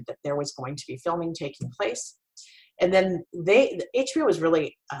entered that there was going to be filming taking place. And then HBO was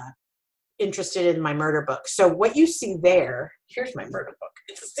really interested in my murder book. So what you see there, here's my murder book.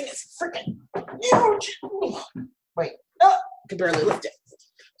 This thing is freaking huge. Wait, I can barely lift it.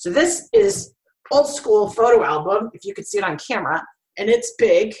 So this is old school photo album, if you could see it on camera, and it's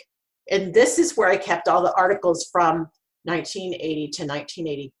big. And this is where I kept all the articles from 1980 to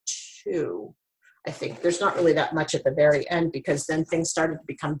 1982. I think there's not really that much at the very end because then things started to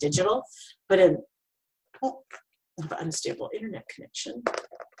become digital. But I have an unstable internet connection.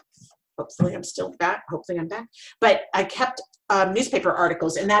 Hopefully I'm still back. Hopefully I'm back. But I kept newspaper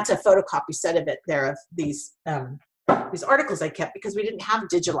articles, and that's a photocopy set of it there of these articles I kept because we didn't have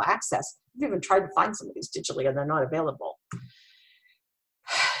digital access. We've even tried to find some of these digitally and they're not available.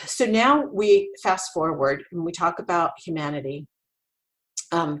 So now we fast forward and we talk about humanity.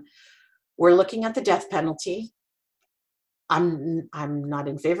 We're looking at the death penalty. I'm not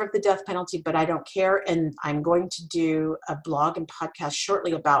in favor of the death penalty, but I don't care. And I'm going to do a blog and podcast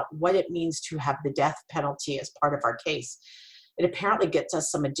shortly about what it means to have the death penalty as part of our case. It apparently gets us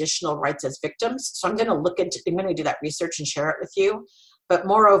some additional rights as victims. So I'm going to do that research and share it with you. But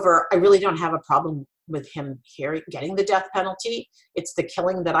moreover, I really don't have a problem with him getting the death penalty. It's the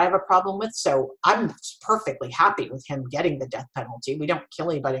killing that I have a problem with. So I'm perfectly happy with him getting the death penalty. We don't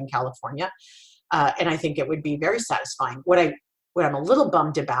kill anybody in California. And I think it would be very satisfying. What I'm a little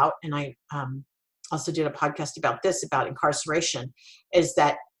bummed about, and I also did a podcast about this, about incarceration, is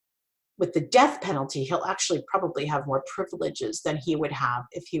that with the death penalty, he'll actually probably have more privileges than he would have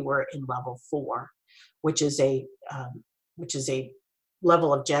if he were in level 4, which is a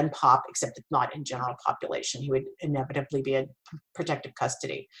level of Gen Pop, except it's not in general population. He would inevitably be in protective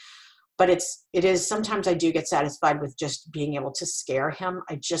custody. But it is sometimes I do get satisfied with just being able to scare him.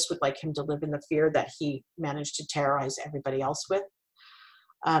 I just would like him to live in the fear that he managed to terrorize everybody else with.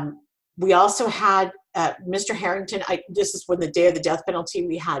 We also had Mr. Harrington. This is when the day of the death penalty,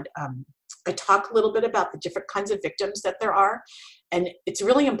 we had, I talk a little bit about the different kinds of victims that there are. And it's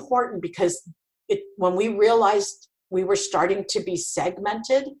really important because when we realized we were starting to be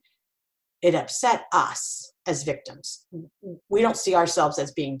segmented, it upset us as victims. We don't see ourselves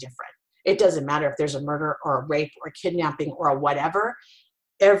as being different. It doesn't matter if there's a murder or a rape or a kidnapping or a whatever.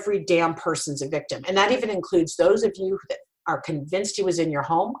 Every damn person's a victim. And that even includes those of you that are convinced he was in your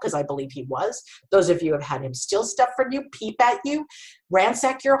home, because I believe he was. Those of you who have had him steal stuff from you, peep at you,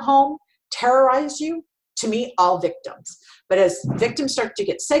 ransack your home, terrorize you. To me, all victims. But as victims start to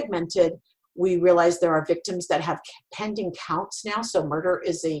get segmented, we realize there are victims that have pending counts now. So murder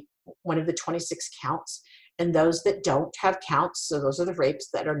is one of the 26 counts. And those that don't have counts, so those are the rapes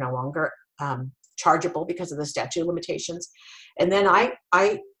that are no longer chargeable because of the statute of limitations. And then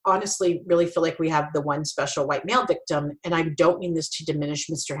I honestly really feel like we have the one special white male victim, and I don't mean this to diminish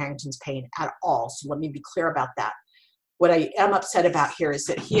Mr. Harrington's pain at all. So let me be clear about that. What I am upset about here is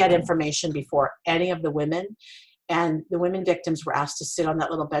that he had information before any of the women, and the women victims were asked to sit on that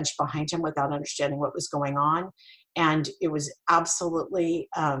little bench behind him without understanding what was going on. And it was absolutely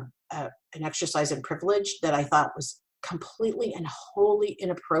an exercise in privilege that I thought was completely and wholly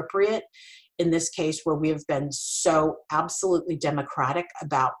inappropriate in this case, where we have been so absolutely democratic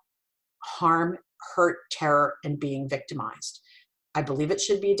about harm, hurt, terror, and being victimized. I believe it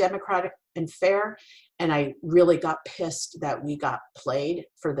should be democratic and fair. And I really got pissed that we got played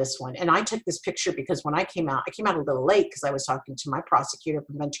for this one. And I took this picture because when I came out a little late because I was talking to my prosecutor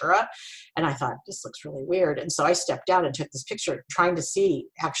from Ventura, and I thought, this looks really weird. And so I stepped out and took this picture, trying to see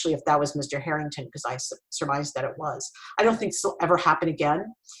actually if that was Mr. Harrington, because I surmised that it was. I don't think this will ever happen again.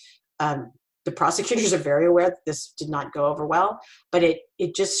 The prosecutors are very aware that this did not go over well, but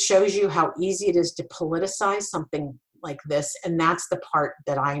it just shows you how easy it is to politicize something like this. And that's the part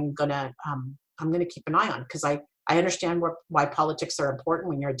that I'm gonna keep an eye on, because I understand why politics are important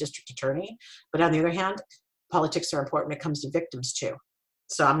when you're a district attorney, but on the other hand, politics are important when it comes to victims too.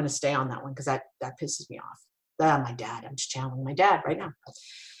 So I'm gonna stay on that one because that pisses me off. My dad, I'm just channeling my dad right now.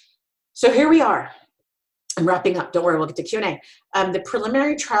 So here we are. I'm wrapping up. Don't worry, we'll get to Q&A. The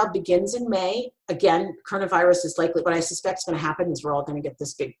preliminary trial begins in May. Again, coronavirus is likely, what I suspect is going to happen is we're all going to get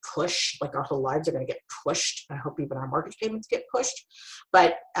this big push, like our whole lives are going to get pushed. I hope even our mortgage payments get pushed,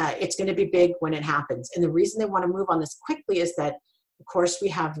 but it's going to be big when it happens. And the reason they want to move on this quickly is that, of course, we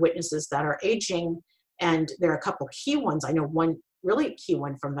have witnesses that are aging, and there are a couple key ones. I know one really key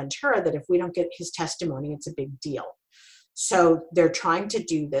one from Ventura that if we don't get his testimony, it's a big deal. So they're trying to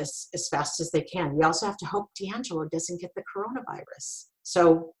do this as fast as they can. We also have to hope D'Angelo doesn't get the coronavirus.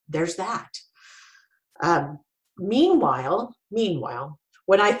 So there's that. Meanwhile,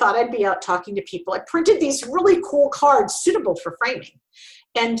 when I thought I'd be out talking to people, I printed these really cool cards suitable for framing.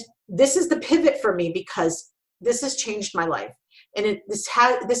 And this is the pivot for me because this has changed my life. And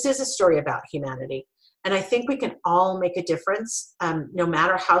this is a story about humanity. And I think we can all make a difference, no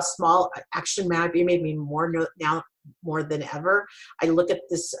matter how small. Actually, maybe now more than ever. I look at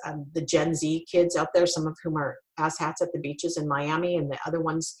this, the Gen Z kids out there, some of whom are asshats at the beaches in Miami, and the other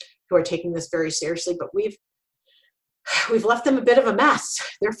ones who are taking this very seriously. But we've left them a bit of a mess.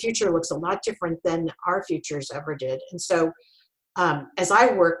 Their future looks a lot different than our futures ever did. And so, as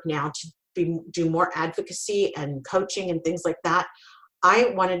I work now to do more advocacy and coaching and things like that,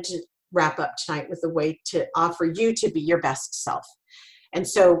 I wanted to wrap up tonight with a way to offer you to be your best self. And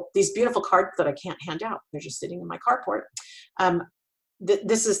so these beautiful cards that I can't hand out, they're just sitting in my carport.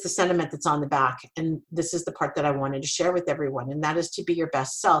 This is the sentiment that's on the back. And this is the part that I wanted to share with everyone. And that is to be your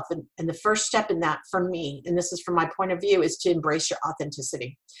best self. And the first step in that for me, and this is from my point of view, is to embrace your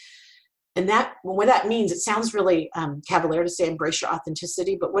authenticity. And what that means, it sounds really cavalier to say embrace your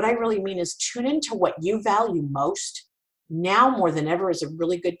authenticity, but what I really mean is tune into what you value most. Now more than ever is a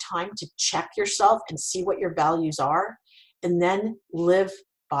really good time to check yourself and see what your values are, and then live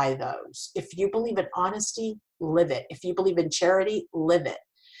by those. If you believe in honesty, live it. If you believe in charity, live it.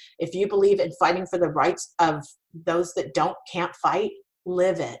 If you believe in fighting for the rights of those that can't fight,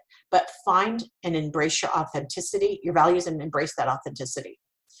 live it. But find and embrace your authenticity, your values, and embrace that authenticity.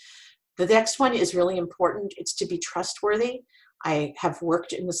 The next one is really important. It's to be trustworthy. I have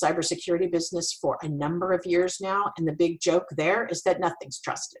worked in the cybersecurity business for a number of years now, and the big joke there is that nothing's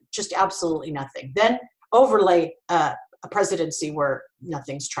trusted, just absolutely nothing. Then overlay a presidency where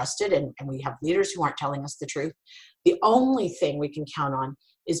nothing's trusted, and we have leaders who aren't telling us the truth. The only thing we can count on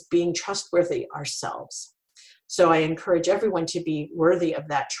is being trustworthy ourselves. So I encourage everyone to be worthy of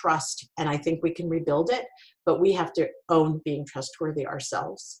that trust, and I think we can rebuild it, but we have to own being trustworthy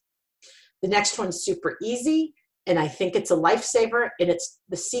ourselves. The next one's super easy, and I think it's a lifesaver, and it's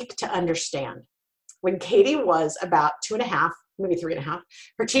the seek to understand. When Katie was about 2.5, maybe 3.5,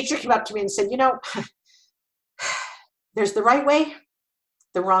 her teacher came up to me and said, there's the right way,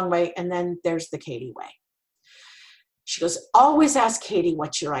 the wrong way, and then there's the Katie way. She goes, always ask Katie,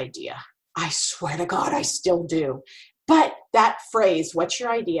 what's your idea? I swear to God, I still do. But that phrase, what's your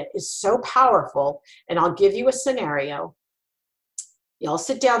idea, is so powerful. And I'll give you a scenario. Y'all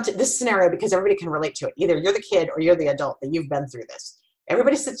sit down to this scenario because everybody can relate to it. Either you're the kid or you're the adult that you've been through this.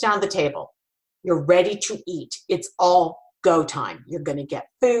 Everybody sits down at the table. You're ready to eat. It's all go time. You're going to get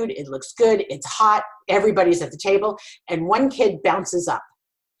food. It looks good. It's hot. Everybody's at the table. And one kid bounces up.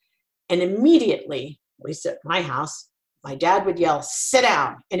 And immediately, at least at my house, my dad would yell, sit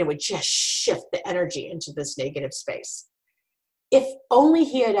down. And it would just shift the energy into this negative space. If only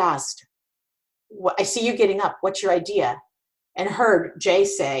he had asked, I see you getting up. What's your idea? And heard Jay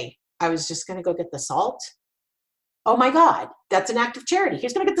say, I was just going to go get the salt. Oh my God, that's an act of charity. He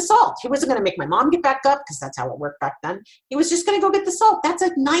was going to get the salt. He wasn't going to make my mom get back up because that's how it worked back then. He was just going to go get the salt. That's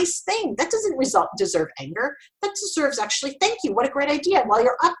a nice thing. That doesn't deserve anger. That deserves actually, thank you. What a great idea. While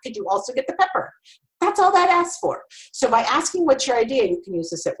you're up, could you also get the pepper? That's all that asks for. So by asking what's your idea, you can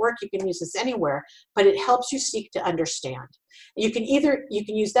use this at work, you can use this anywhere, but it helps you seek to understand. You can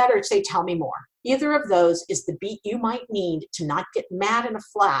use that or say, tell me more. Either of those is the beat you might need to not get mad in a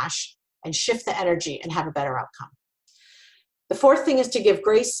flash and shift the energy and have a better outcome. The fourth thing is to give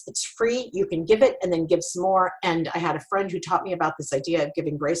grace. It's free. You can give it and then give some more. And I had a friend who taught me about this idea of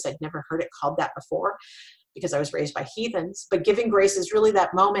giving grace. I'd never heard it called that before because I was raised by heathens. But giving grace is really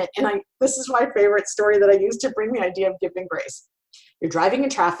that moment. And this is my favorite story that I use to bring the idea of giving grace. You're driving in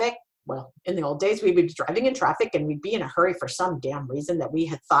traffic. Well, in the old days, we would be driving in traffic and we'd be in a hurry for some damn reason that we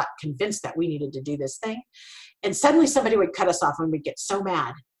had convinced that we needed to do this thing. And suddenly somebody would cut us off and we'd get so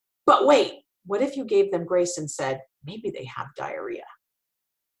mad. But wait, what if you gave them grace and said, maybe they have diarrhea?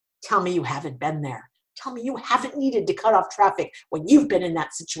 Tell me you haven't been there. Tell me you haven't needed to cut off traffic when you've been in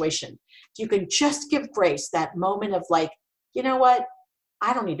that situation. You can just give grace that moment of like, you know what?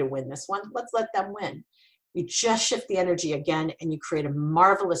 I don't need to win this one. Let's let them win. You just shift the energy again and you create a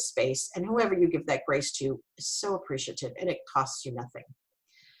marvelous space. And whoever you give that grace to is so appreciative and it costs you nothing.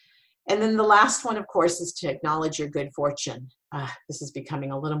 And then the last one, of course, is to acknowledge your good fortune. This is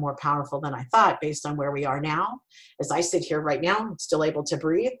becoming a little more powerful than I thought based on where we are now. As I sit here right now, I'm still able to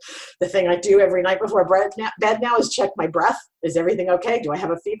breathe. The thing I do every night before bed now is check my breath. Is everything okay? Do I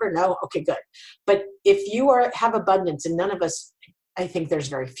have a fever? No? Okay, good. But if you have abundance, and none of us, I think there's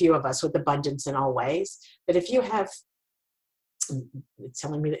very few of us with abundance in all ways, but if you have, it's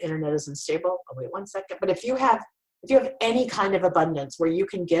telling me the internet is unstable. Oh, wait 1 second. But if you have any kind of abundance where you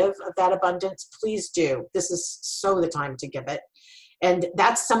can give of that abundance, please do. This is so the time to give it. And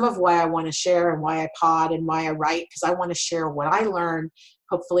that's some of why I want to share and why I pod and why I write, because I want to share what I learn,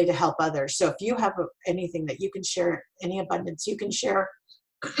 hopefully to help others. So if you have anything that you can share, any abundance you can share,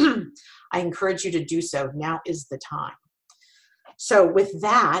 I encourage you to do so. Now is the time. So with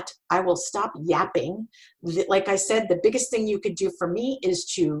that, I will stop yapping. Like I said, the biggest thing you could do for me is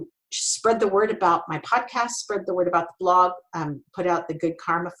to spread the word about my podcast, spread the word about the blog, put out the good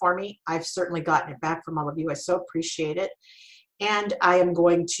karma for me. I've certainly gotten it back from all of you. I so appreciate it. And I am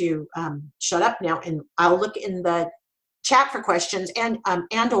going to shut up now and I'll look in the chat for questions and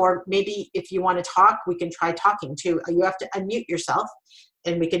or maybe if you want to talk, we can try talking too. You have to unmute yourself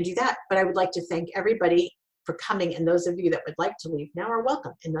and we can do that. But I would like to thank everybody for coming, and those of you that would like to leave now are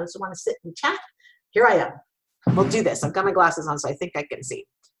welcome. And those who want to sit and chat, here I am. We'll do this. I've got my glasses on, so I think I can see.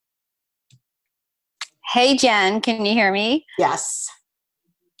 Hey, Jen, can you hear me? Yes.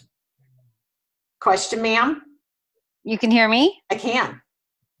 Question, ma'am? You can hear me? I can.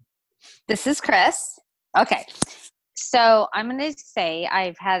 This is Chris. Okay. So I'm going to say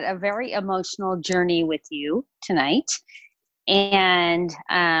I've had a very emotional journey with you tonight. And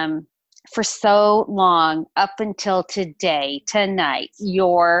for so long, up until tonight,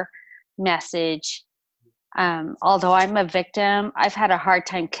 your message, although I'm a victim, I've had a hard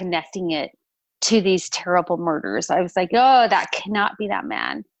time connecting it to these terrible murders. I was like, oh, that cannot be that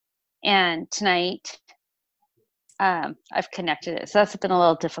man. And tonight, I've connected it. So that's been a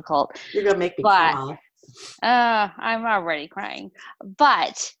little difficult. You're going to make me cry. I'm already crying.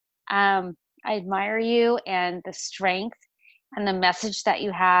 But I admire you and the strength and the message that you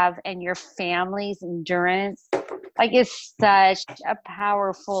have and your family's endurance. Like, it's such a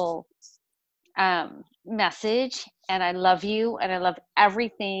powerful message. And I love you and I love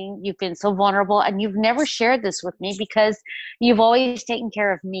everything. You've been so vulnerable and you've never shared this with me because you've always taken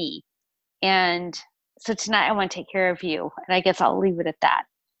care of me. And so tonight I want to take care of you. And I guess I'll leave it at that.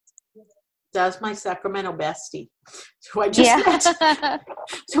 That's my Sacramento bestie, who I just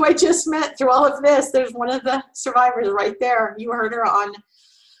met through all of this. There's one of the survivors right there. You heard her on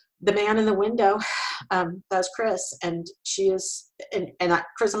The Man in the Window. That's Chris, and she is.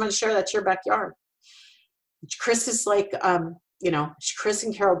 Chris, I'm going to share that's your backyard. Chris is like, Chris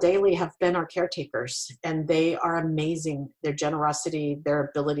and Carol Daly have been our caretakers, and they are amazing. Their generosity, their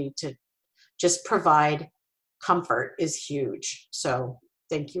ability to just provide comfort is huge. So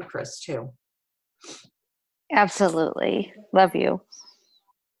thank you, Chris, too. Absolutely. Love you.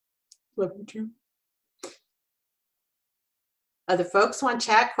 Love you too. Other folks want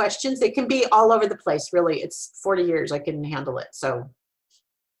chat questions? They can be all over the place, really. It's 40 years. I can handle it. So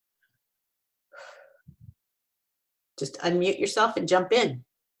just unmute yourself and jump in.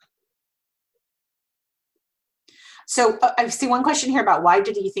 So I see one question here about why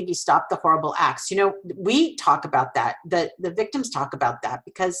did he think he stopped the horrible acts? We talk about that. The victims talk about that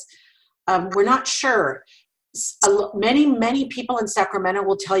because we're not sure. Many people in Sacramento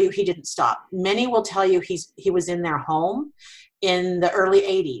will tell you he didn't stop. Many will tell you he was in their home in the early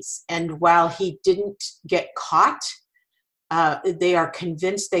 80s. And while he didn't get caught, they are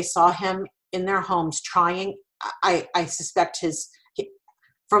convinced they saw him in their homes trying. I suspect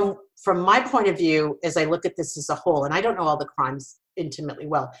from my point of view, as I look at this as a whole, and I don't know all the crimes intimately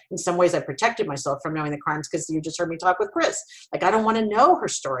well. In some ways, I protected myself from knowing the crimes because you just heard me talk with Chris. Like, I don't want to know her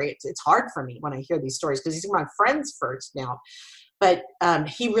story. It's hard for me when I hear these stories because these are my friends first now. But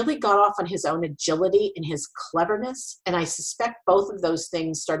he really got off on his own agility and his cleverness. And I suspect both of those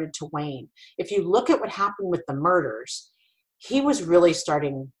things started to wane. If you look at what happened with the murders, he was really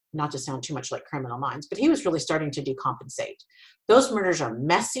starting, not to sound too much like Criminal Minds, but he was really starting to decompensate. Those murders are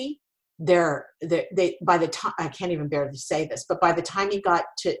messy. They by the time, I can't even bear to say this, but by the time he got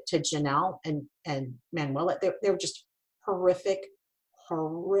to Janelle and Manuela, they were just horrific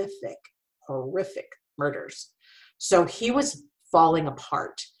murders. So he was falling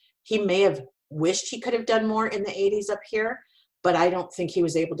apart. He may have wished he could have done more in the 80s up here, but I don't think he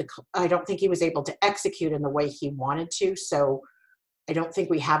was able to execute in the way he wanted to. So I don't think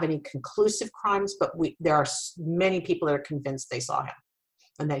we have any conclusive crimes, but there are many people that are convinced they saw him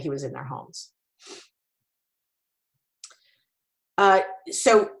and that he was in their homes.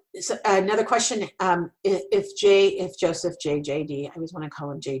 So another question, if Joseph JJD, I always want to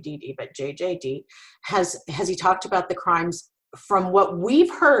call him JDD, but JJD, has he talked about the crimes? From what we've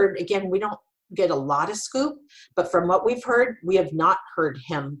heard, again, we don't get a lot of scoop, but from what we've heard, we have not heard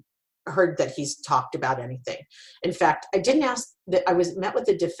that he's talked about anything. In fact, I didn't ask that. I met with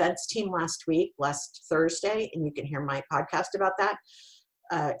the defense team last Thursday, and you can hear my podcast about that.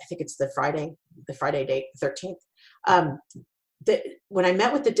 I think it's the Friday date, 13th. When I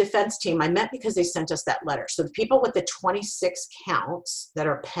met with the defense team, I met because they sent us that letter. So the people with the 26 counts that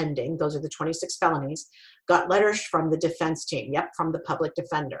are pending, those are the 26 felonies, got letters from the defense team. Yep, from the public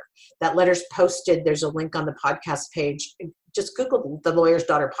defender. That letter's posted. There's a link on the podcast page. Just Google the Lawyer's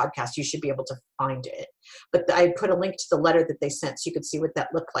Daughter podcast. You should be able to find it. But I put a link to the letter that they sent so you could see what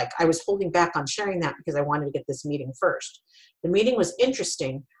that looked like. I was holding back on sharing that because I wanted to get this meeting first. The meeting was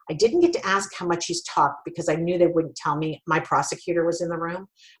interesting. I didn't get to ask how much he's talked because I knew they wouldn't tell me. My prosecutor was in the room.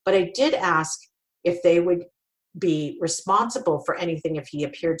 But I did ask if they would be responsible for anything if he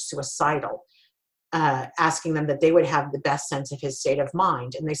appeared suicidal. Asking them that they would have the best sense of his state of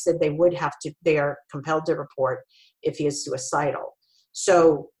mind. And they said they are compelled to report if he is suicidal.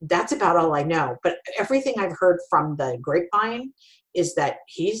 So that's about all I know. But everything I've heard from the grapevine is that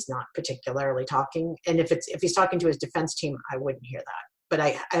he's not particularly talking. And if he's talking to his defense team, I wouldn't hear that. But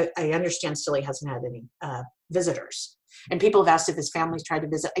I understand still he hasn't had any visitors. And people have asked if his family's tried to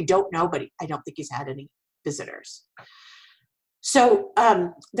visit. I don't know, but I don't think he's had any visitors. So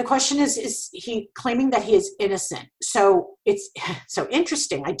the question is he claiming that he is innocent? So it's so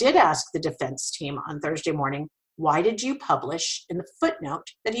interesting. I did ask the defense team on Thursday morning, why did you publish in the footnote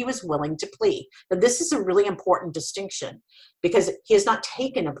that he was willing to plea? Now, this is a really important distinction because he has not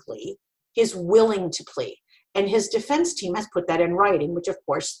taken a plea. He is willing to plea. And his defense team has put that in writing, which, of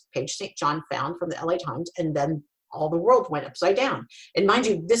course, Paige St. John found from the LA Times, and then all the world went upside down. And mind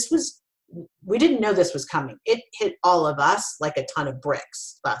you, we didn't know this was coming. It hit all of us like a ton of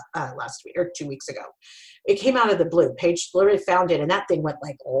bricks last week or 2 weeks ago. It came out of the blue. Paige literally found it, and that thing went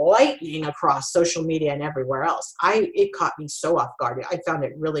like lightning across social media and everywhere else. It caught me so off guard. I found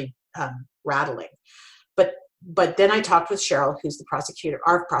it really rattling. But then I talked with Cheryl, who's the prosecutor,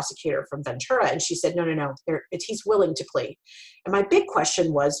 our prosecutor from Ventura, and she said, no, he's willing to plea. And my big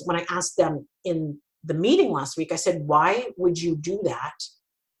question was, when I asked them in the meeting last week, I said, why would you do that?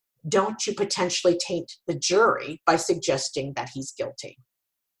 Don't you potentially taint the jury by suggesting that he's guilty?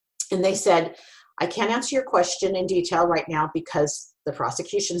 And they said, I can't answer your question in detail right now because the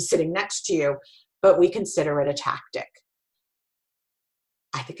prosecution is sitting next to you, but we consider it a tactic.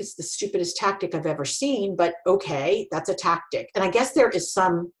 I think it's the stupidest tactic I've ever seen, but okay, that's a tactic. And I guess there is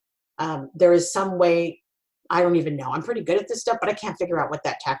some way, I don't even know. I'm pretty good at this stuff, but I can't figure out what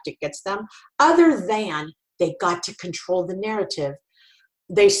that tactic gets them, other than they got to control the narrative.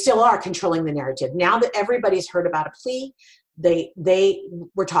 They still are controlling the narrative. Now that everybody's heard about a plea, they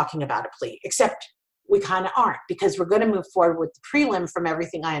were talking about a plea, except we kind of aren't, because we're going to move forward with the prelim from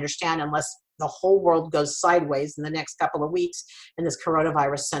everything I understand, unless the whole world goes sideways in the next couple of weeks and this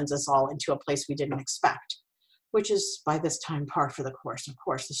coronavirus sends us all into a place we didn't expect, which is by this time par for the course. Of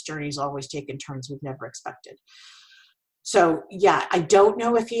course, this journey's always taken turns we've never expected. So yeah, I don't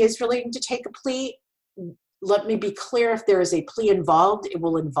know if he is willing to take a plea. Let me be clear, if there is a plea involved, it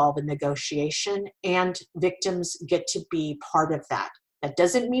will involve a negotiation, and victims get to be part of that. That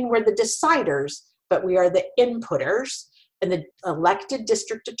doesn't mean we're the deciders, but we are the inputters, and the elected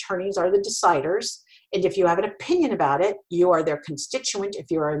district attorneys are the deciders. And if you have an opinion about it, you are their constituent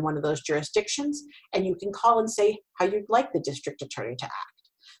if you are in one of those jurisdictions, and you can call and say how you'd like the district attorney to act.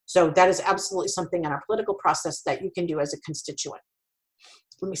 So that is absolutely something in our political process that you can do as a constituent.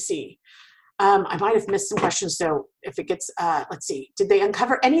 Let me see. I might have missed some questions. So if it gets, let's see, did they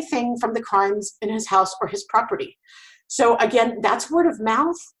uncover anything from the crimes in his house or his property? So again, that's word of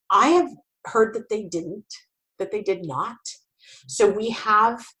mouth. I have heard that they didn't, that they did not. So we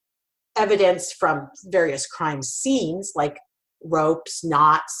have evidence from various crime scenes like ropes,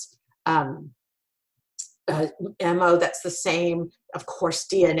 knots, ammo that's the same, of course,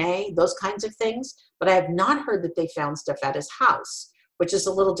 DNA, those kinds of things. But I have not heard that they found stuff at his house, which is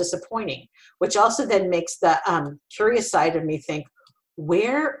a little disappointing, which also then makes the curious side of me think,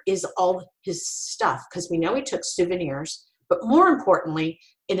 where is all his stuff? Because we know he took souvenirs, but more importantly,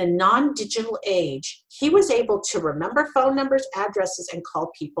 in a non-digital age, he was able to remember phone numbers, addresses, and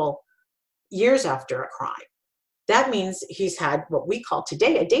call people years after a crime. That means he's had what we call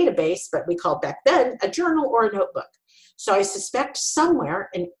today a database, but we called back then a journal or a notebook. So I suspect somewhere,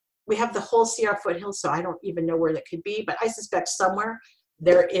 and we have the whole Sierra foothills, so I don't even know where that could be, but I suspect somewhere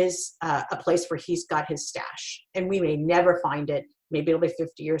there is a place where he's got his stash, and we may never find it. Maybe it'll be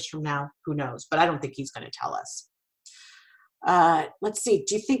 50 years from now, who knows, but I don't think he's going to tell us. Let's see,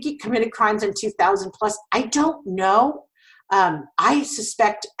 do you think he committed crimes in 2000 plus? I don't know. I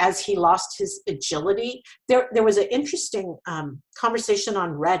suspect as he lost his agility, there was an interesting conversation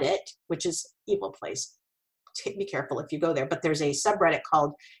on Reddit, which is evil place. Be careful if you go there, but there's a subreddit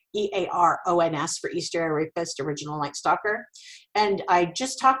called EARONS for East Area Rapist, Original Night Stalker. And I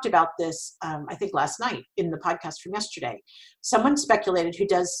just talked about this, I think last night in the podcast from yesterday. Someone speculated who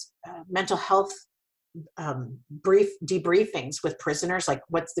does mental health debriefings with prisoners, like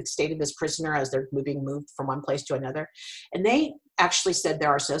what's the state of this prisoner as they're moved from one place to another. And they actually said there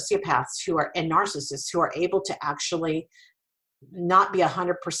are sociopaths and narcissists who are able to actually not be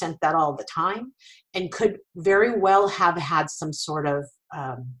 100% that all the time, and could very well have had some sort of,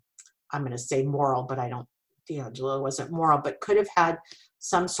 I'm going to say moral, but I don't, Jalil wasn't moral, but could have had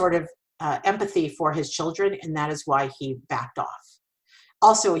some sort of empathy for his children, and that is why he backed off.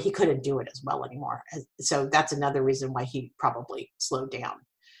 Also, he couldn't do it as well anymore. So that's another reason why he probably slowed down.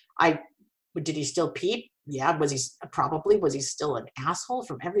 Did he still peep? Yeah. Was he still an asshole?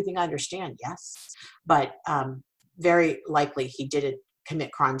 From everything I understand, yes. But very likely he didn't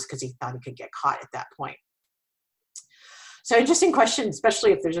commit crimes because he thought he could get caught at that point. So interesting question,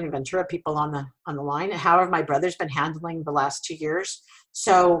 especially if there's any Ventura people on the line. How have my brothers been handling the last 2 years?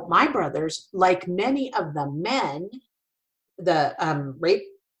 So my brothers, like many of the men, the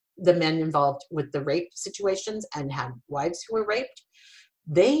men involved with the rape situations and had wives who were raped,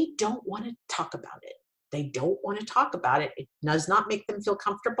 they don't want to talk about it. They don't want to talk about it. It does not make them feel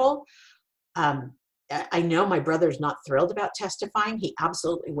comfortable. I know my brother's not thrilled about testifying. He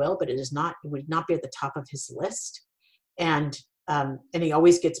absolutely will, but it would not be at the top of his list. And he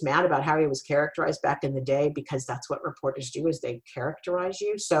always gets mad about how he was characterized back in the day, because that's what reporters do, is they characterize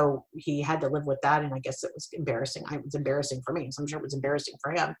you. So he had to live with that. And I guess it was embarrassing. It was embarrassing for me. So I'm sure it was embarrassing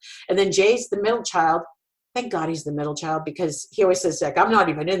for him. And then Jay's the middle child. Thank God he's the middle child, because he always says, like, I'm not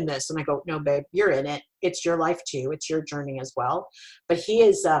even in this. And I go, no, babe, you're in it. It's your life too. It's your journey as well. But he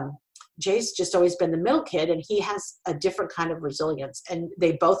is, Jay's just always been the middle kid, and he has a different kind of resilience. And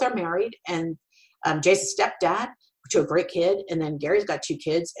they both are married, and Jay's a stepdad to a great kid, and then Gary's got 2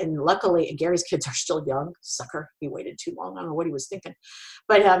 kids, and luckily Gary's kids are still young. Sucker, he waited too long. I don't know what he was thinking,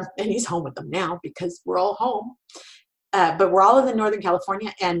 but and he's home with them now because we're all home. But we're all in the Northern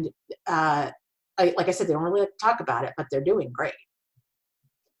California, and like I said, they don't really like to talk about it, but they're doing great.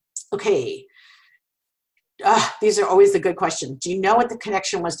 Okay. These are always the good questions. Do you know what the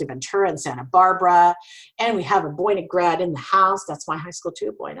connection was to Ventura and Santa Barbara? And we have a Boyna grad in the house. That's my high school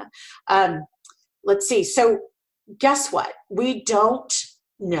too, Boyna. Let's see. So guess what? We don't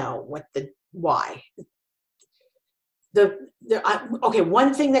know why. Okay,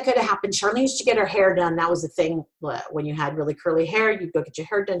 one thing that could have happened, Charlene used to get her hair done. That was the thing when you had really curly hair, you'd go get your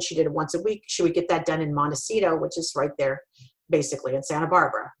hair done. She did it once a week. She would get that done in Montecito, which is right there, basically in Santa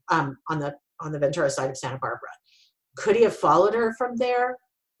Barbara, on the Ventura side of Santa Barbara. Could he have followed her from there?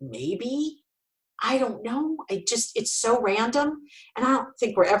 Maybe. I don't know. It's so random, and I don't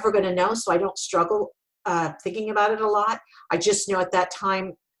think we're ever going to know, so I don't struggle thinking about it a lot. I just know at that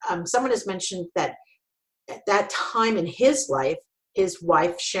time, someone has mentioned that at that time in his life, his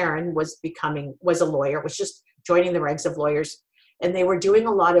wife, Sharon, was a lawyer, was just joining the ranks of lawyers, and they were doing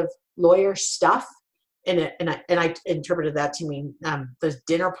a lot of lawyer stuff. And I interpreted that to mean those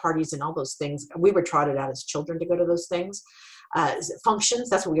dinner parties and all those things. We were trotted out as children to go to those things. Functions,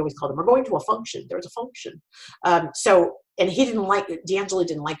 that's what we always called them. We're going to a function. There was a function. And D'Angelo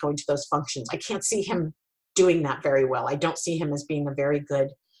didn't like going to those functions. I can't see him doing that very well. I don't see him as being a very good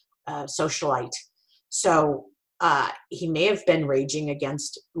socialite. So he may have been raging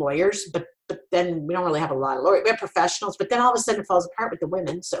against lawyers, but then we don't really have a lot of lawyers. We have professionals, but then all of a sudden it falls apart with the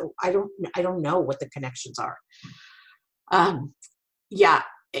women. So I don't know what the connections are. Yeah,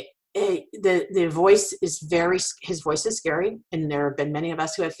 the voice is his voice is scary, and there have been many of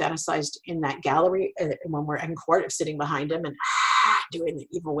us who have fantasized in that gallery when we're in court of sitting behind him and doing the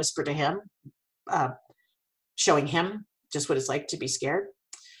evil whisper to him, showing him just what it's like to be scared.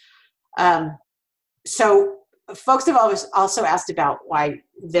 So folks have always also asked about why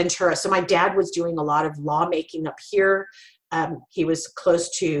Ventura. So my dad was doing a lot of lawmaking up here. He was close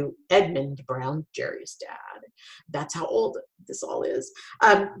to Edmund Brown, Jerry's dad. That's how old this all is.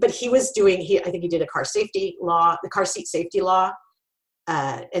 But he was doing, I think he did a car seat safety law.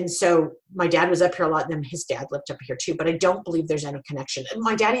 And so my dad was up here a lot, and then his dad lived up here too, but I don't believe there's any connection. And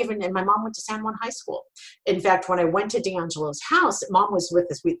my dad and my mom went to San Juan High School. In fact, when I went to D'Angelo's house, Mom was with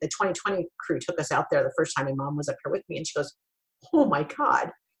us. The 2020 crew took us out there the first time, and Mom was up here with me, and she goes, "Oh my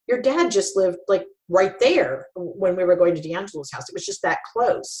God, your dad just lived like right there when we were going to D'Angelo's house. It was just that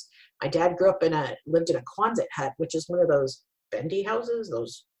close." My dad lived in a Quonset hut, which is one of those bendy houses.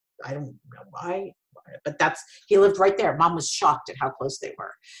 Those, I don't know why, but he lived right there. Mom was shocked at how close they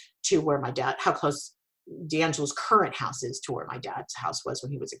were to how close D'Angelo's current house is to where my dad's house was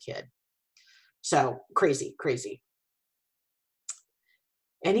when he was a kid. So crazy, crazy.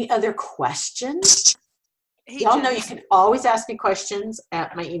 Any other questions? Hey, Y'all Jen, know you can always ask me questions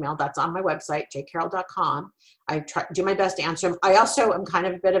at my email. That's on my website, jcarroll.com. I do my best to answer them. I also am kind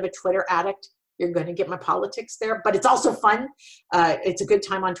of a bit of a Twitter addict. You're going to get my politics there, but it's also fun. It's a good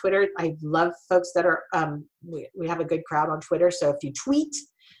time on Twitter. I love folks that are, we have a good crowd on Twitter. So if you tweet,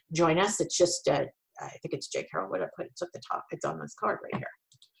 join us. It's just, I think it's J. Carroll. What did I put? It's at the top. It's on this card right here.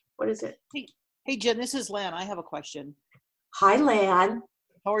 What is it? Hey, Jen, this is Lan. I have a question. Hi, Lan.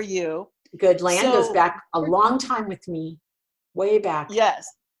 How are you? Good. Lan goes back a long time with me, way back. Yes.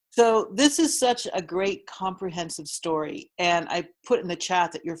 So this is such a great comprehensive story. And I put in the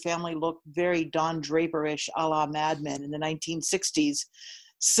chat that your family looked very Don Draper-ish a la Mad Men in the 1960s.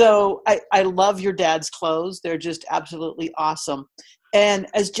 So I love your dad's clothes. They're just absolutely awesome. And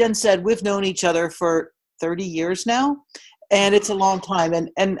as Jen said, we've known each other for 30 years now, and it's a long time.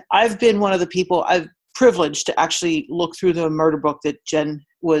 And I've been one of the people I've privileged to actually look through the murder book that Jen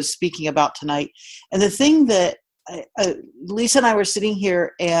was speaking about tonight. And the thing that Lisa and I were sitting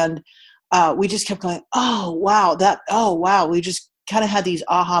here, and we just kept going, oh, wow. We just kind of had these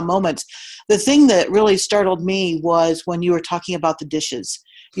aha moments. The thing that really startled me was when you were talking about the dishes.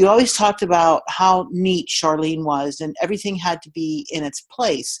 You always talked about how neat Charlene was, and everything had to be in its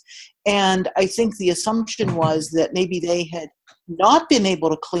place. And I think the assumption was that maybe they had not been able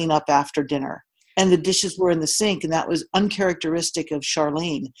to clean up after dinner, and the dishes were in the sink, and that was uncharacteristic of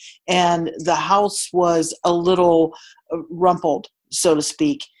Charlene. And the house was a little rumpled, so to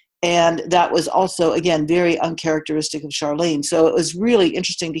speak. And that was also, again, very uncharacteristic of Charlene. So it was really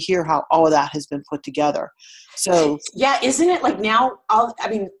interesting to hear how all of that has been put together. So yeah, isn't it like now?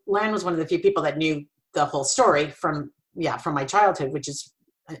 Lan was one of the few people that knew the whole story from my childhood, which is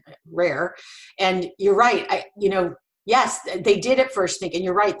rare. And you're right. Yes, they did at first think, and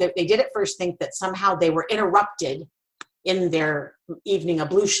you're right, that they did at first think that somehow they were interrupted in their evening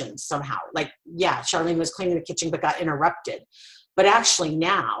ablutions somehow. Like, yeah, Charlene was cleaning the kitchen but got interrupted. But actually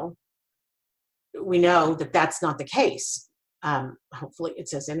now we know that that's not the case. Hopefully it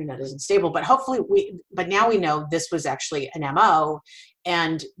says internet isn't stable, but but now we know this was actually an MO.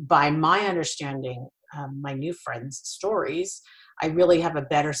 And by my understanding, my new friends' stories, I really have a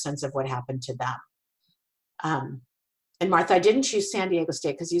better sense of what happened to them. And Martha, I didn't choose San Diego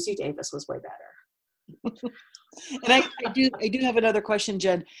State because UC Davis was way better. And I do have another question,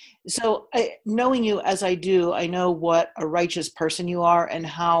 Jen. So knowing you as I do, I know what a righteous person you are and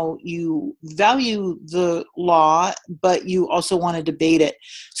how you value the law, but you also want to debate it.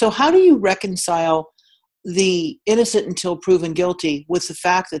 So how do you reconcile the innocent until proven guilty with the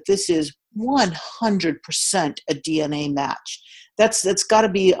fact that this is 100% a DNA match? That's got to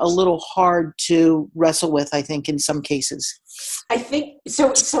be a little hard to wrestle with, I think, in some cases. I think so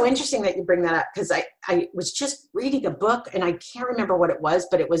interesting that you bring that up, because I was just reading a book, and I can't remember what it was,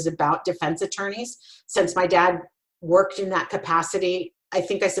 but it was about defense attorneys. Since my dad worked in that capacity, I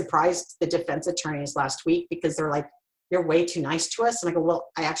think I surprised the defense attorneys last week because they're like, "You're way too nice to us." And I go, "Well,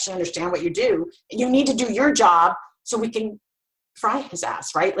 I actually understand what you do. You need to do your job so we can fry his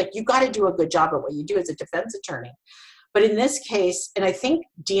ass, right? Like, you got to do a good job at what you do as a defense attorney." But in this case, and I think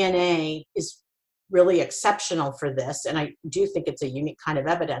DNA is really exceptional for this, and I do think it's a unique kind of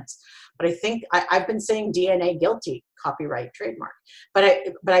evidence, But I think I've been saying DNA guilty, copyright, trademark. But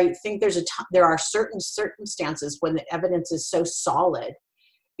I think there are certain circumstances when the evidence is so solid,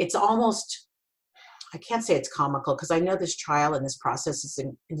 it's almost, I can't say it's comical, because I know this trial and this process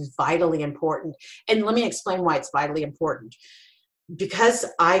is vitally important. And let me explain why it's vitally important. Because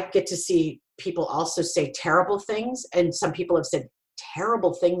I get to see people also say terrible things, and some people have said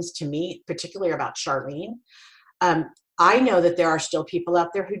terrible things to me, particularly about Charlene. I know that there are still people out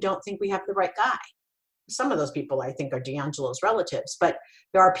there who don't think we have the right guy. Some of those people I think are D'Angelo's relatives, but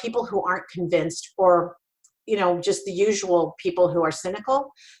there are people who aren't convinced, or just the usual people who are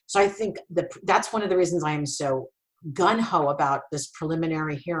cynical. So I think that's one of the reasons I am so gung-ho about this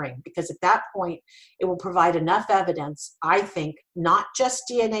preliminary hearing, because at that point it will provide enough evidence, I think, not just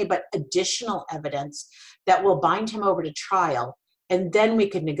DNA, but additional evidence that will bind him over to trial. And then we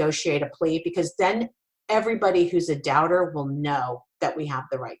could negotiate a plea, because then everybody who's a doubter will know that we have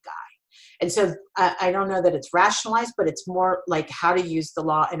the right guy. And so I don't know that it's rationalized, but it's more like how to use the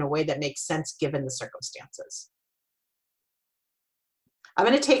law in a way that makes sense given the circumstances. I'm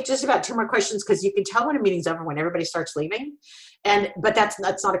going to take just about 2 more questions, because you can tell when a meeting's over when everybody starts leaving. But that's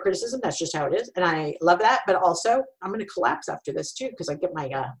not a criticism. That's just how it is. And I love that. But also, I'm going to collapse after this too, because I get my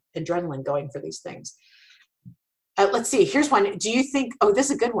adrenaline going for these things. Let's see. Here's one. Do you think,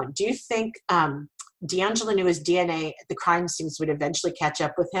 this is a good one. Do you think D'Angelo knew his DNA at the crime scenes would eventually catch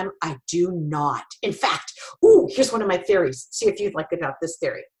up with him? I do not. In fact, here's one of my theories. See if you'd like about this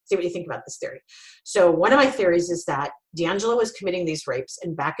theory. See what you think about this theory. So one of my theories is that D'Angelo was committing these rapes,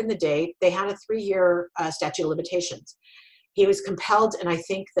 and back in the day, they had a 3-year statute of limitations. He was compelled, and I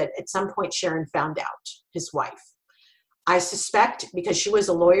think that at some point Sharon found out, his wife. I suspect because she was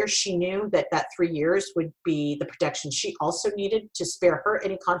a lawyer, she knew that 3 years would be the protection she also needed to spare her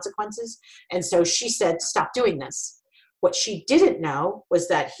any consequences. And so she said, stop doing this. What she didn't know was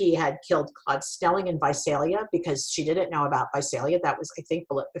that he had killed Claude Snelling in Visalia, because she didn't know about Visalia. That was, I think,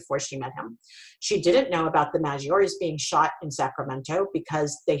 before she met him. She didn't know about the Maggioris being shot in Sacramento,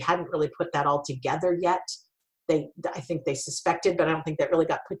 because they hadn't really put that all together yet. I think they suspected, but I don't think that really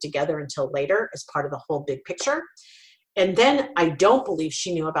got put together until later as part of the whole big picture. And then I don't believe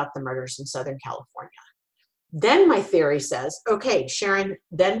she knew about the murders in Southern California. Then my theory says, okay, Sharon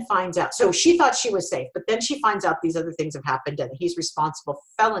then finds out. So she thought she was safe, but then she finds out these other things have happened and he's responsible for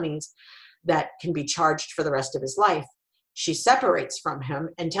felonies that can be charged for the rest of his life. She separates from him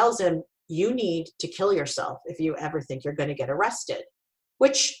and tells him, you need to kill yourself if you ever think you're going to get arrested,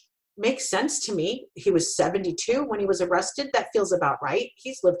 which makes sense to me. He was 72 when he was arrested. That feels about right.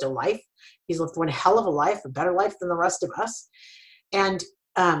 He's lived a life. He's lived one hell of a life, a better life than the rest of us. And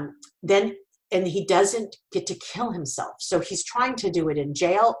then he doesn't get to kill himself. So he's trying to do it in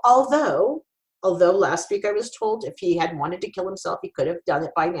jail. Although last week I was told if he had wanted to kill himself, he could have done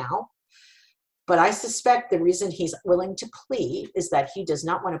it by now. But I suspect the reason he's willing to plead is that he does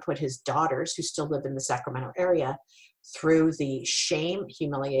not want to put his daughters, who still live in the Sacramento area, through the shame,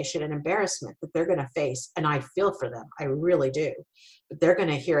 humiliation, and embarrassment that they're going to face. And I feel for them. I really do. But they're going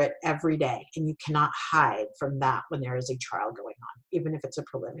to hear it every day. And you cannot hide from that when there is a trial going on, even if it's a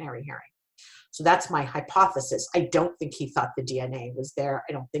preliminary hearing. So that's my hypothesis. I don't think he thought the DNA was there.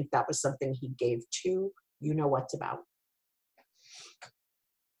 I don't think that was something he gave to you-know-what's about.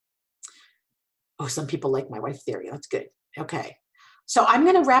 Oh, some people like my wife theory. That's good. Okay. So I'm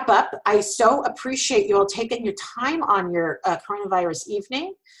going to wrap up. I so appreciate you all taking your time on your coronavirus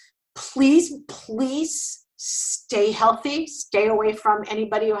evening. Please, please stay healthy. Stay away from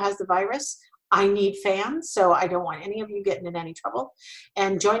anybody who has the virus. I need fans, so I don't want any of you getting in any trouble.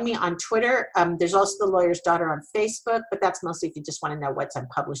 And join me on Twitter. There's also The Lawyer's Daughter on Facebook, but that's mostly if you just want to know what I'm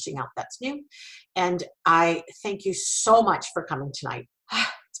publishing out that's new. And I thank you so much for coming tonight.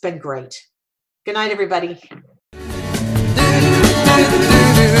 It's been great. Good night, everybody.